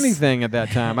drinking 'cause- anything at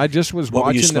that time. I just was What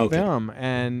were you watching the smoking? film,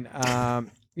 and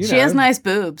she has nice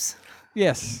boobs.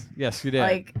 Yes, you did.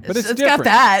 Like, but it's got different.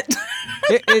 that.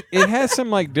 it has some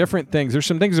different things. There's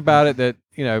some things about it that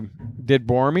did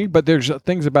bore me, but there's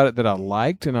things about it that I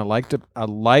liked, and I liked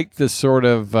the sort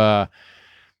of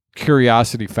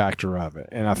curiosity factor of it,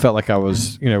 and I felt like I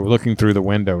was looking through the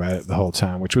window at it the whole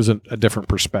time, which was a different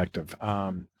perspective.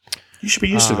 You should be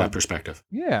used to that perspective.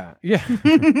 Yeah.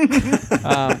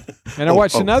 And I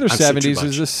watched another I've said too 70s is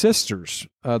much. The Sisters,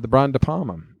 the Brian De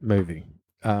Palma movie.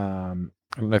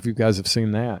 I don't know if you guys have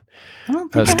seen that. I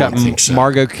don't think It's I got have. think so.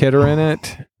 Margot Kidder in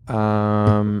it,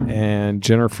 and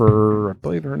Jennifer. I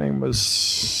believe her name was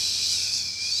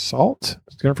Salt.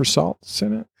 Jennifer Salt's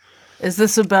in it. Is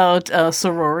this about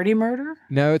sorority murder?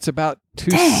 No, it's about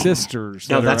two sisters.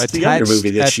 No, that are that's the other attached movie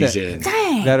that at she's the- in.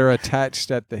 Dang. That are attached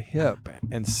at the hip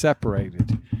and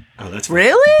separated. Oh, that's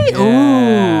Really?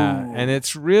 Yeah. Ooh. And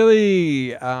it's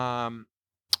really,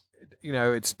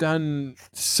 it's done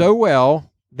so well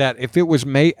that if it was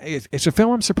made, it's a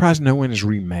film I'm surprised no one has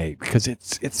remade, because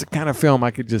it's the kind of film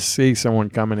I could just see someone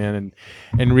coming in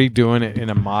and redoing it in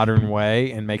a modern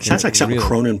way and making Sounds it like something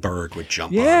really, Cronenberg would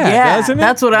jump on. Yeah, doesn't it?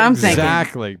 that's what I'm thinking.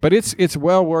 Exactly. But it's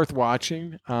well worth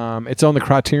watching. It's on the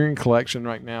Criterion Collection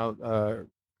right now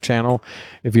channel,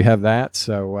 if you have that.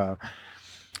 So,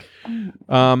 and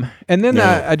then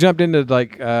No. I jumped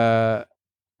into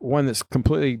one that's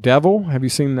completely Devil. Have you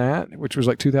seen that? Which was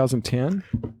 2010.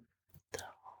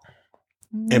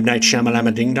 M. Night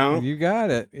Shyamalan Ding Dong. You got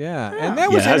it. Yeah. And that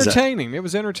Yeah, was that's entertaining. It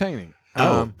was entertaining.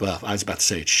 Well, I was about to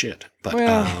say it's shit, but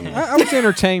I was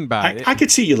entertained by it. I could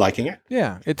see you liking it.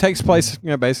 Yeah, it takes place,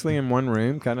 basically in one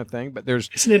room kind of thing. But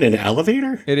isn't it an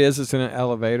elevator? It is. It's in an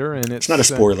elevator, and it's not a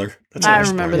spoiler. That's I not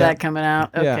a remember spoiler. that coming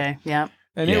out. Okay, yeah.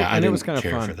 And I it didn't was kind of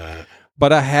care fun. for that.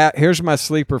 But here's my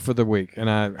sleeper for the week, and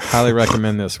I highly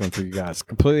recommend this one for you guys.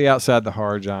 Completely outside the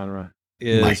horror genre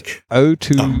is Mike.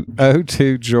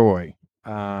 O2 Joy.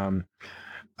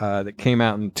 That came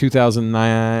out in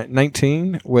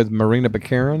 2019 with Marina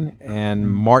Baccarin and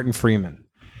Martin Freeman.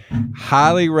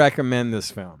 Highly recommend this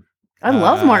film. I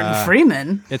love Martin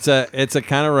Freeman. It's a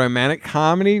kind of romantic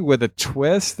comedy with a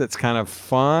twist that's kind of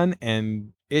fun,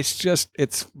 and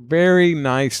it's very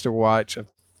nice to watch a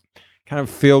kind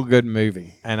of feel good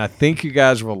movie, and I think you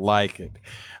guys will like it.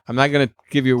 I'm not going to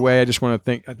give you away. I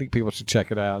think people should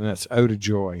check it out, and that's O to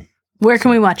Joy. Where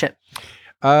can we watch it?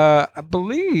 I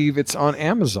believe it's on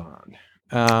Amazon.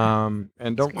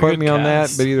 And don't quote me on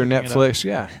that, but either Netflix.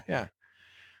 Yeah.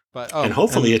 But and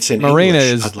hopefully it's in Marina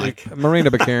English.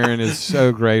 Marina Baccarin is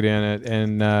so great in it,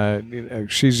 and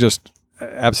she's just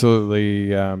absolutely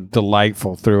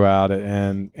delightful throughout it.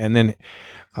 And then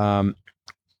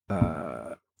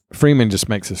Freeman just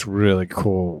makes this really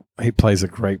cool. He plays a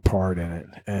great part in it,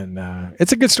 and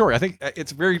it's a good story. I think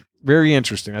it's very, very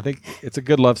interesting. I think it's a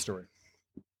good love story.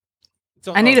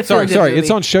 I need a sorry. movie.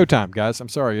 It's on Showtime, guys. I'm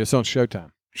sorry. It's on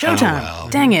Showtime. Showtime. Oh, wow.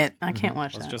 Dang it! I can't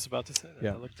watch I was that. just about to say that.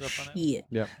 Yeah. I looked it up on it. Yeah.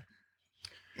 Yeah.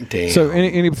 Damn. So,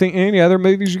 any other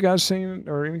movies you guys seen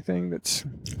or anything that's?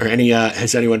 Or any?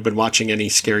 Has anyone been watching any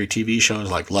scary TV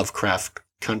shows like Lovecraft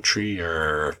Country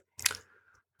or?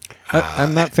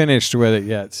 I'm not finished with it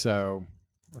yet, so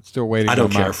I'm still waiting. I don't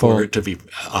on my care full... for it, to be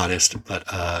honest, but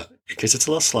because it's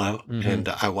a little slow, and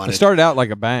I wanted. It started out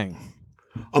like a bang.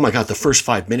 Oh my God, the first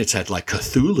 5 minutes had like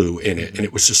Cthulhu in it. And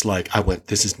it was just like,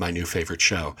 this is my new favorite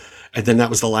show. And then that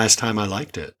was the last time I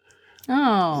liked it.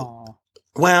 Oh.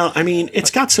 Well, I mean,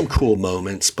 it's got some cool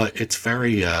moments, but it's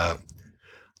very, I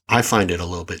find it a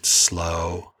little bit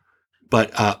slow.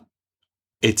 But I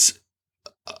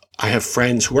have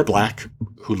friends who are black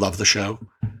who love the show.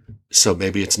 So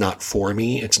maybe it's not for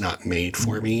me. It's not made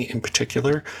for me in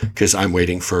particular, because I'm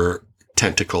waiting for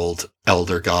tentacled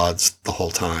elder gods the whole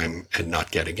time and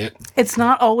not getting it. It's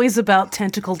not always about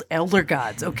tentacled elder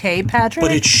gods, okay, Patrick?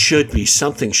 But it should be.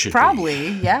 Something should Probably,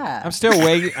 yeah. I'm still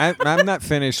waiting. I'm not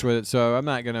finished with it, so I'm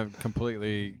not going to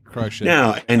completely crush it.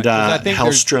 No, and 'Cause I think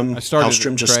Hellstrom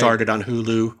Hellstrom just started on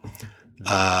Hulu,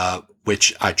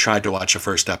 which I tried to watch the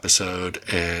first episode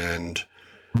and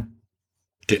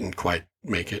didn't quite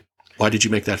make it. Why did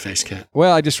you make that face, Kat?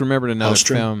 Well, I just remembered another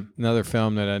Hellstrom?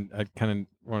 film that I kind of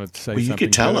wanted to say Well, you something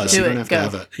could tell good us. about. You don't have to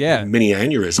have a Yeah. mini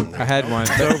aneurysm there. I had one,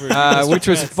 which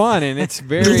was fun, and it's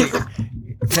very.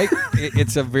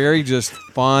 It's a very just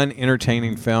fun,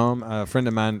 entertaining film. A friend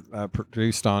of mine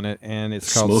produced on it, and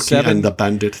it's called Smokey and the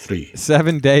Bandit 3.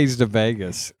 7 Days to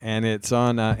Vegas, and it's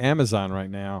on Amazon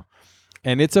right now.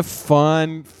 And it's a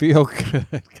fun, feel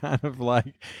good kind of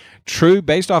like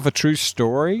based off a true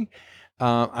story.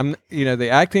 The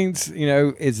acting's,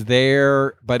 is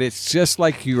there, but it's just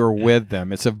like you are with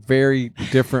them. It's a very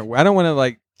different. I don't want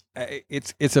to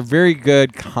it's a very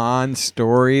good con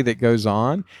story that goes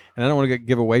on, and I don't want to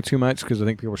give away too much because I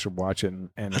think people should watch it. And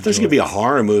I thought it was gonna be a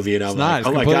horror movie, and I was like,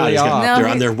 "Oh my God, they're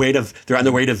on their way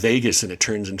to Vegas," and it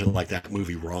turns into like that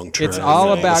movie Wrong Turn. It's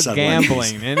all about sudden,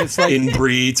 gambling, and it's like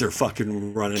inbreeds are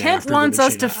fucking running. Kent after wants them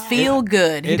us to feel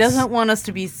good. He doesn't want us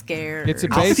to be scared. It's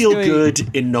I'll feel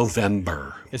good in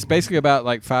November. It's basically about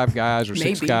like 5 guys or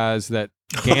 6 Maybe. guys that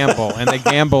gamble, and they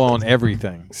gamble on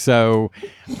everything. So,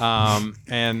 and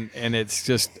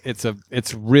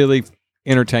it's really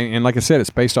entertaining. And like I said, it's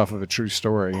based off of a true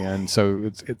story, and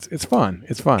so it's fun.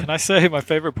 It's fun. Can I say my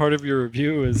favorite part of your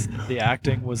review is the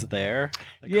acting was there?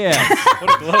 Yeah.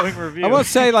 What a glowing review. I won't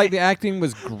say like the acting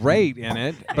was great in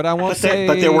it, but I won't say.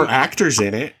 But there were actors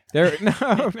in it.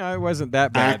 No, it wasn't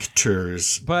that bad.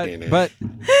 Actors in it. But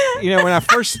when I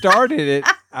first started it,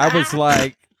 I was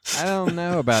like, I don't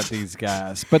know about these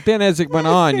guys. But then as it went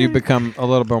on, you become a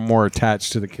little bit more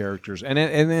attached to the characters, and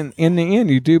then in the end,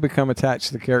 you do become attached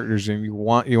to the characters, and you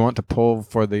want to pull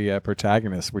for the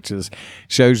protagonist, which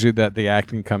shows you that the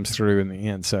acting comes through in the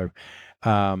end. So,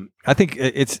 I think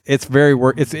it's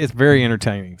very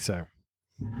entertaining. So.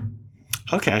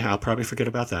 Okay, I'll probably forget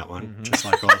about that one, just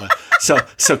like all that.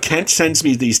 So Kent sends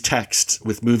me these texts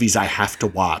with movies I have to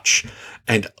watch,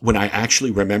 and when I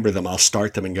actually remember them, I'll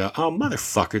start them and go, "Oh,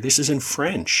 motherfucker, this is in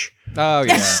French." Oh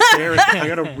yeah, I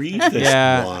gotta read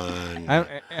this one.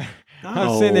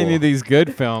 I've seen any of these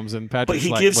good films, and Patrick's he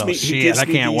like, gives well, me- he shit, gives I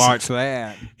me can't these- watch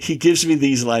that. He gives me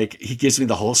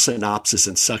the whole synopsis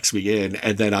and sucks me in,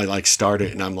 and then I like start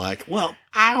it, and I'm like, well,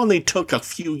 I only took a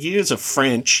few years of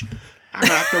French. I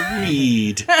have to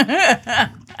read.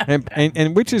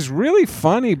 And which is really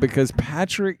funny because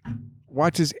Patrick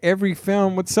watches every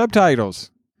film with subtitles.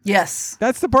 Yes.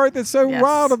 That's the part that's so Yes.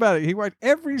 wild about it. He watched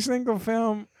every single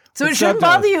film. So with it shouldn't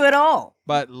subtitles. bother you at all.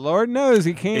 But Lord knows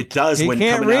he can't. It does he when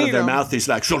can't coming out of read their them. mouth. He's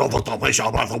like,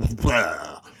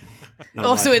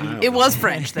 Oh, so it was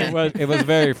French It then. was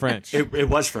very French. It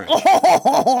was French. We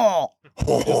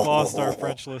just lost our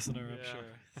French listener, I'm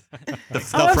sure. The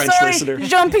I'm French sorry, listener.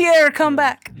 Jean-Pierre, come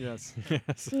back. Yes.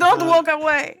 Don't walk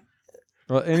away.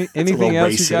 Well, anything little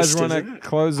else you guys racist, want isn't to it?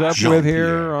 close up Jean-Pierre. with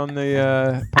here on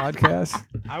the podcast?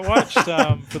 I watched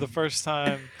for the first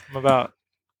time from about,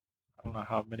 I don't know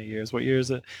how many years. What year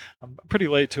is it? I'm pretty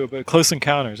late to it, but Close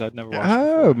Encounters I'd never watched.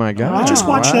 Oh before. my God! I just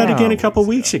watched that again a Wow. couple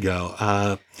weeks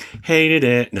ago. Hated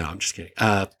it. No, I'm just kidding.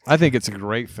 I think it's a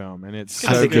great film, and it's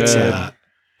I so think good. it's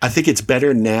I think it's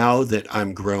better now that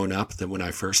I'm grown up than when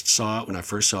I first saw it. When I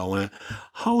first saw it, I went,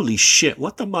 holy shit,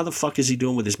 what the motherfucker is he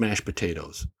doing with his mashed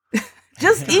potatoes?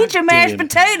 Just eat your mashed Damn.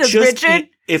 potatoes, Just Richard.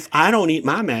 if I don't eat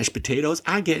my mashed potatoes,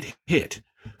 I get hit.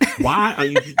 Why are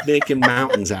you making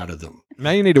mountains out of them?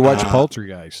 Now you need to watch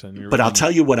Poltergeist. And But I'll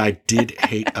tell you what I did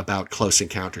hate about Close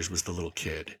Encounters was the little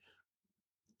kid.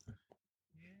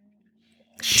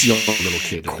 The only little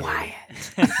kid. Quiet.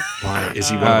 Why is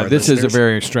he? One of our this is a listeners?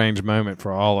 very strange moment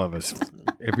for all of us.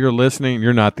 If you're listening,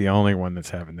 you're not the only one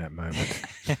that's having that moment.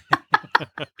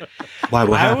 Why?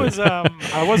 What happened?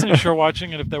 I wasn't sure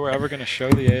watching it if they were ever going to show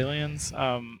the aliens.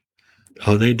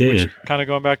 Oh, they did. Kind of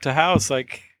going back to House,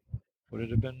 like, would it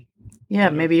have been? Yeah,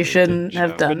 maybe you shouldn't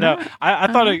have But done no, that. I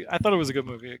thought it was a good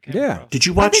movie. It came Yeah. across. Did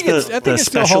you watch think it's- I think the it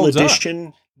still special holds up.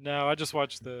 edition? No, I just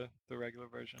watched the regular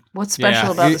version. What's special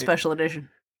Yeah. about It- the special edition?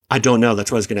 I don't know.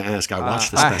 That's what I was going to ask. I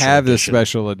watched the I special have the edition.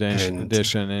 special edition,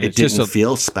 and It it's just didn't a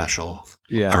feel special.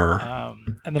 yeah.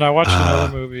 And then I watched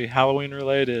another movie, Halloween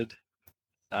related.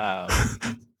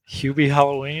 Hubie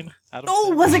Halloween. Adam Oh,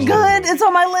 Sandler. was it good? It's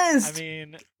on my I list.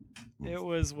 mean, it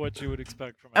was what you would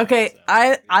expect from. Adam Okay,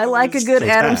 Sandler. I like a good so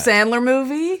Adam bad. Sandler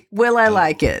movie. Will I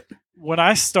like it? When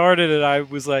I started it, I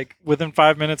was like, within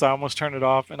 5 minutes, I almost turned it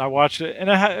off, and I watched it, and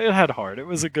it had heart. It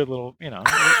was a good little,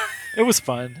 it was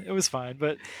fun. It was fine,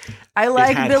 but I It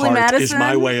like had Billy heart Madison. is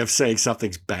my way of saying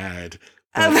something's bad.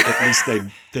 But at least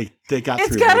they got It's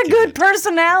through got a making good it.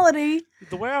 personality.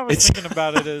 the way I was It's- thinking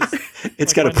about it is,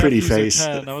 It's like, got a my pretty nephews are face.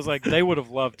 10, I was like, they would have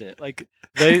loved it. Like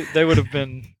they would have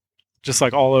been just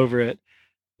like all over it.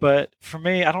 But for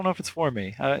me, I don't know if it's for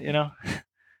me.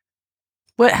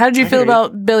 What? How did you I feel hear you.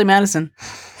 about Billy Madison?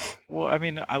 Well, I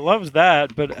mean, I loved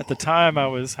that, but at the time, I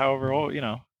was, however old,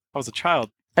 I was a child.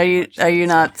 Are you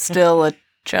not still a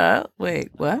child? Wait,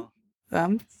 what?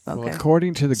 Well, Okay.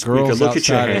 according to the Squeaker, girls look at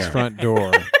your outside his hair. front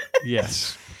door,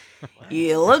 yes.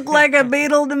 You look like a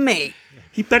beetle to me.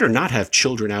 He better not have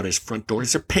children out his front door.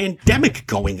 There's a pandemic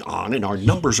going on, and our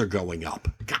numbers are going up.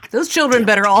 God, Those children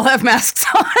better all have masks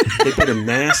on. they better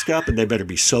mask up, and they better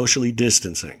be socially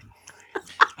distancing.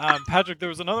 Patrick, there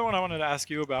was another one I wanted to ask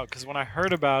you about because when I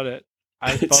heard about it,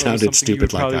 I It thought it was sounded something you stupid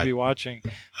would like probably that. be watching.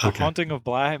 The Okay. Haunting of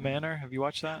Bly Manor. Have you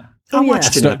watched that? Oh, I yeah.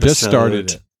 watched an episode. Just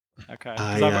started it. Okay.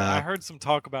 'Cause I, I heard some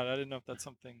talk about it. I didn't know if that's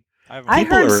something I haven't. I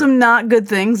People heard are- some not good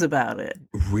things about it.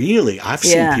 Really? I've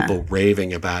seen Yeah. people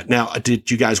raving about it. Now,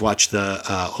 did you guys watch the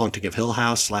Haunting of Hill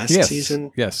House last Yes.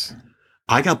 season? Yes.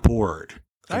 I got bored.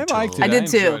 I until- liked it. I did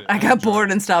too. enjoyed it. I got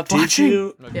bored and stopped Did watching.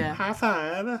 you? Yeah. High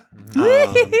five.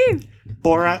 Woo-hoo-hoo.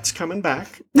 Borat's coming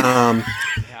back. Yeah,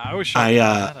 I was shocked. I, to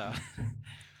find that out.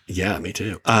 Yeah, me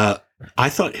too. I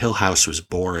thought Hill House was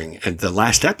boring, and the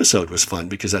last episode was fun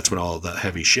because that's when all the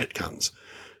heavy shit comes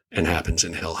and happens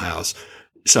in Hill House.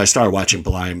 So I started watching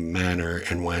Bly Manor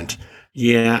and went,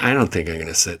 yeah, I don't think I'm going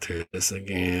to sit through this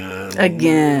again.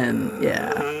 Again,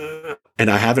 yeah. And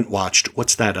I haven't watched,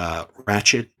 what's that,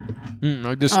 Ratchet?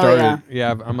 I just Oh, started.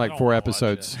 Yeah, I'm like I don't 4 wanna watch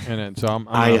episodes in it, so I'm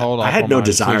I, gonna hold off. I had on no my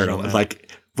desire decision to, on that.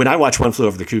 like, when I watch One Flew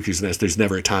Over the Cuckoo's Nest, there's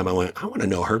never a time I went, I want to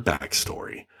know her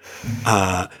backstory.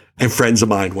 And friends of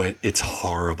mine went, it's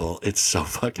horrible. It's so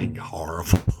fucking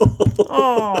horrible.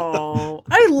 Oh,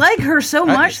 I like her so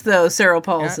much though, Sarah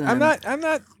Paulson. I'm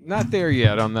not there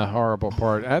yet on the horrible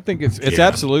part. I think it's Yeah.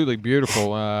 absolutely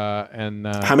beautiful. And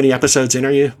How many episodes in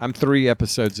are you? I'm 3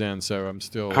 episodes in, so I'm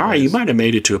still. All right, you might have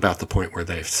made it to about the point where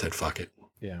they've said, fuck it.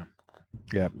 Yeah.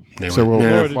 Yeah. They So went, we'll-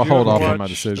 "Nah." Laura, did I'll you hold ever off on my watch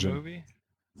the decision. movie?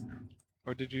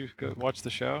 Or did you go watch the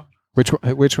show? Which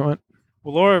one? Which one?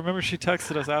 Well, Laura, remember she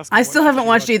texted us asking. I what still should haven't she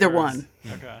watched watch either first? one.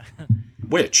 Okay.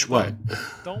 Which? What?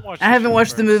 Don't watch. I haven't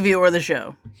watched the movie or the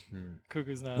show.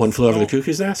 Cuckoo's Nest. One Flew Over the Don't-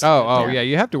 Cuckoo's Nest? Oh, Yeah. yeah.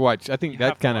 You have to watch. I think you that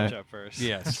have to kind watch of. it first.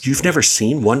 Yes. You've never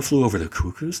seen One Flew Over the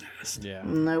Cuckoo's Nest? Yeah.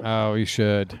 Nope. Oh, you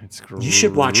should. It's great. You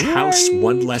should watch House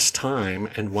one less time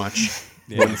and watch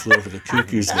One Flew Over the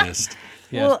Cuckoo's Nest.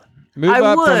 Yes. Well, Move I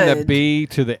up from the would. B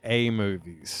to the A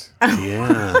movies.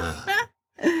 Yeah.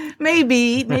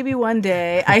 Maybe one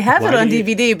day. I have it Why on do you-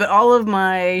 DVD, but all of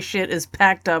my shit is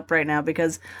packed up right now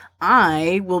because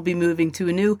I will be moving to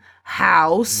a new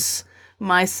house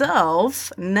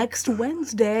myself next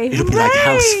Wednesday. It'll be like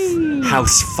Hooray!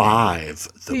 House 5.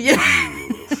 The Yeah.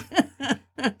 Move.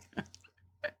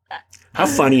 How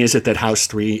funny is it that House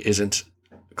 3 isn't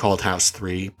called House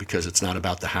 3 because it's not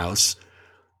about the house?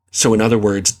 So in other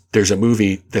words, there's a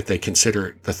movie that they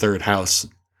consider the third house,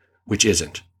 which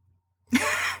isn't.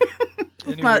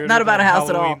 Any Not- weird not about a house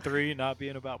at all. Halloween 3 not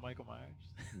being about Michael Myers.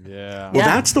 Yeah. Well, Yeah.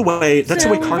 that's the way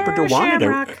Carpenter wanted it.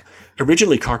 Shamrock.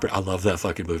 Originally, Carpenter, I love that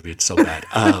fucking movie. It's so bad.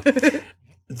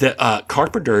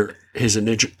 Carpenter, his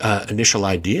initial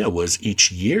idea was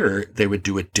each year they would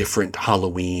do a different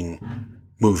Halloween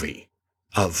movie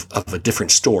of a different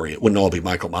story. It wouldn't all be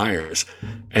Michael Myers.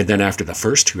 And then after the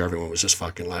first two, everyone was just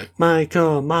fucking like,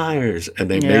 Michael Myers. And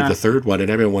they Yeah. made the third one, and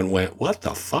everyone went, what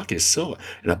the fuck is so?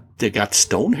 And they got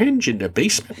Stonehenge in their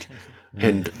basement.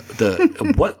 And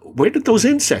where did those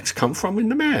insects come from in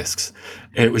the masks?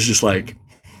 And it was just like,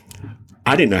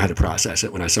 I didn't know how to process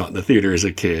it when I saw it in the theater as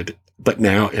a kid. But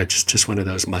now it's just one of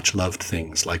those much loved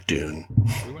things like Dune.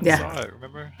 We went Yeah. and saw it,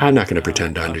 remember? I'm not going to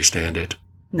pretend to understand it.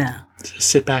 No. Just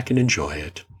sit back and enjoy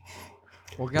it.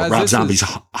 Well, But guys, Rob this Zombie's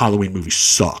is- Halloween movies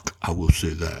suck. I will say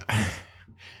that.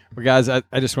 Well, guys, I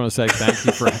just want to say thank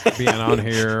you for being on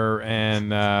here,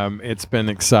 and it's been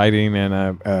exciting,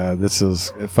 and this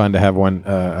is fun to have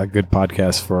a good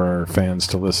podcast for our fans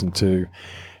to listen to,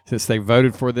 since they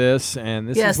voted for this, and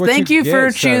this Yes, is what thank you get,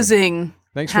 for so choosing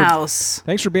thanks for House.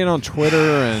 thanks for being on Twitter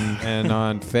and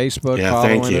on Facebook, Yeah,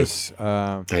 following thank you. us.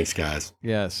 Thanks, guys.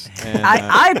 Yes, and,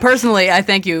 I personally, I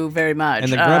thank you very much.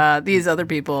 And the grump- These other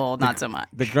people, not so much.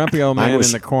 the grumpy old Mine man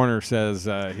was- in the corner says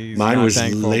he's mine not was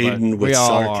thankful, laden but with we all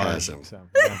sarcasm. Are, so,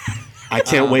 yeah. I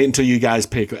can't wait until you guys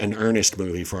pick an Ernest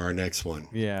movie for our next one.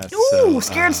 Yes. Ooh,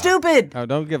 Scared Stupid. Oh,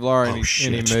 don't give Laura any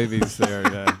shit. movies there.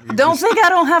 You Don't just- think I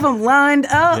don't have them lined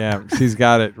up. Yeah, she's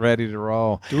got it ready to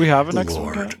roll. Do we have a next one?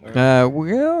 Lord. Kat? Or-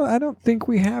 Well, I don't think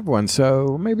we have one,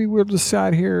 so maybe we'll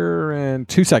decide here in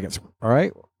 2 seconds. All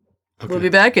right. Okay. We'll be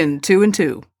back in 2 and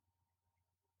 2.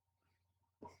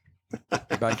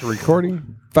 Back to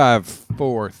recording. 5,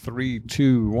 4, 3,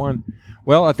 2, 1.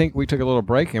 Well, I think we took a little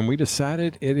break and we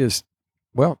decided it is.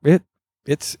 Well,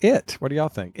 it's it. What do y'all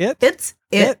think? It's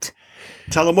it.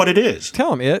 Tell them what it is. Tell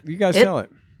them it. You guys It- tell it.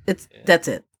 That's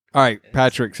it. All right,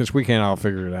 Patrick. Since we can't all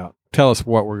figure it out, tell us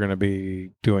what we're going to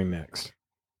be doing next.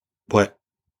 What?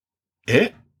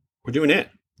 It? We're doing it.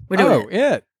 We're doing Oh,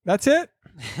 it. That's it.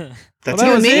 That's Well, that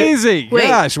You and was me? easy. Wait.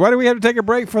 Gosh, why do we have to take a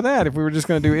break for that if we were just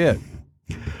going to do it?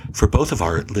 For both of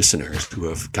our listeners who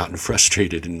have gotten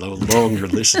frustrated and no longer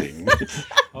listening,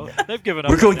 Oh, they've given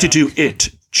up. we're going right to now. do It,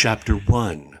 Chapter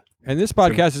 1. And this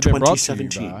podcast has been brought to you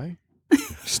 2017. by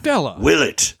Stella. Will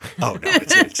it? Oh, no,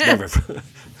 it's never. Fuck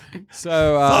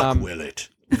So, will it.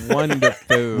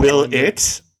 wonderful. Will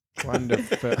it?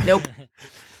 Wonderful. Nope.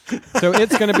 So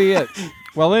it's going to be it.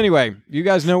 Well, anyway, you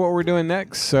guys know what we're doing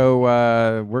next. So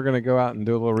we're going to go out and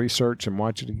do a little research and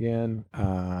watch it again.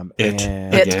 It.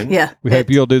 And It. Again? Yeah. we it. hope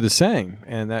you'll do the same.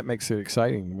 And that makes it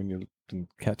exciting when you can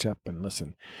catch up and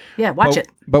listen. Yeah, watch it.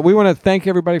 But we want to thank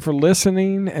everybody for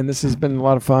listening, and this has been a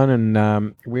lot of fun.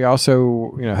 And we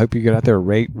also, hope you get out there,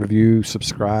 rate, review,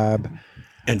 subscribe,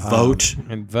 And vote.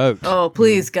 and vote. Oh,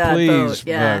 please, God, Please vote.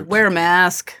 Yeah. vote. Wear a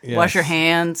mask. Yes. Wash your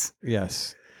hands.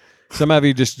 Yes. Some of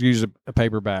you just use a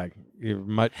paper bag. You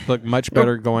look much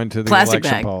better going to the Plastic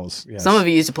election bag. polls. Yes. Some of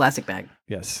you use a plastic bag.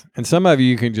 Yes. And some of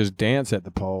you can just dance at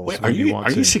the polls. Wait, when are you want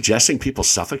are to. you suggesting people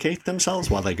suffocate themselves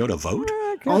while they go to vote?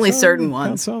 Only certain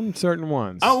ones. Some certain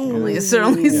ones. Oh, Only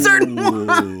certain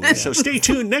ones. So stay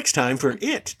tuned next time for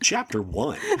It, Chapter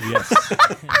 1.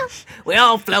 Yes. We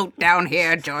all float down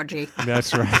here, Georgie.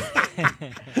 That's right.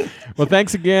 Well,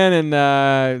 thanks again,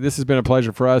 and this has been a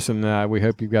pleasure for us, and we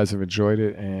hope you guys have enjoyed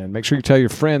it. And make sure you tell your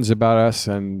friends about us,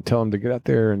 and tell them to get out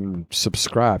there and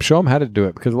subscribe. Show them how to do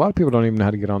it, because a lot of people don't even know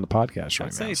how to get on the podcast right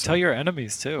I'd say now. tell your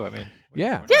enemies too. I mean,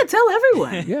 Yeah. Yeah, tell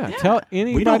everyone. Yeah, tell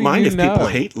anybody We don't mind you if know. people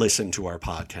hate listen to our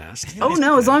podcast. Oh,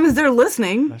 no, as long as they're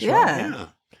listening. That's yeah. Yeah.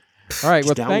 All right,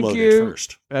 well, Just thank download you. it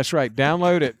first. That's right.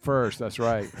 Download it first. That's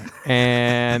right.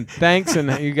 And thanks,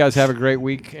 and you guys have a great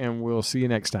week, and we'll see you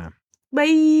next time.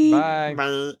 Bye. Bye.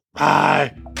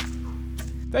 Bye.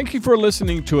 Bye. Thank you for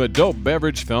listening to Adult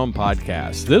Beverage Film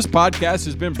Podcast. This podcast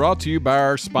has been brought to you by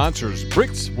our sponsors,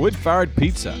 Bricks Wood Fired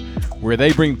Pizza, where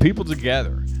they bring people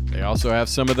together. They also have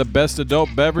some of the best adult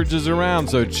beverages around,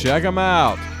 so check them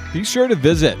out. Be sure to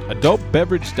visit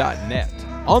adultbeverage.net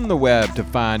on the web to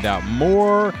find out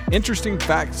more interesting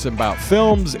facts about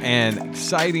films and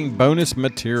exciting bonus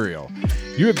material.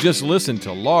 You have just listened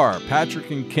to Laura,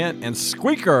 Patrick, and Kent, and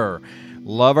Squeaker.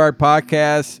 Love our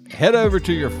podcast? Head over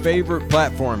to your favorite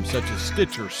platforms such as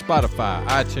Stitcher, Spotify,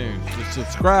 iTunes to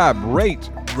subscribe,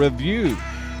 rate, review.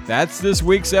 That's this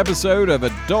week's episode of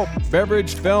Adult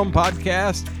Beverage Film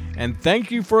Podcast, and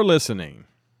thank you for listening.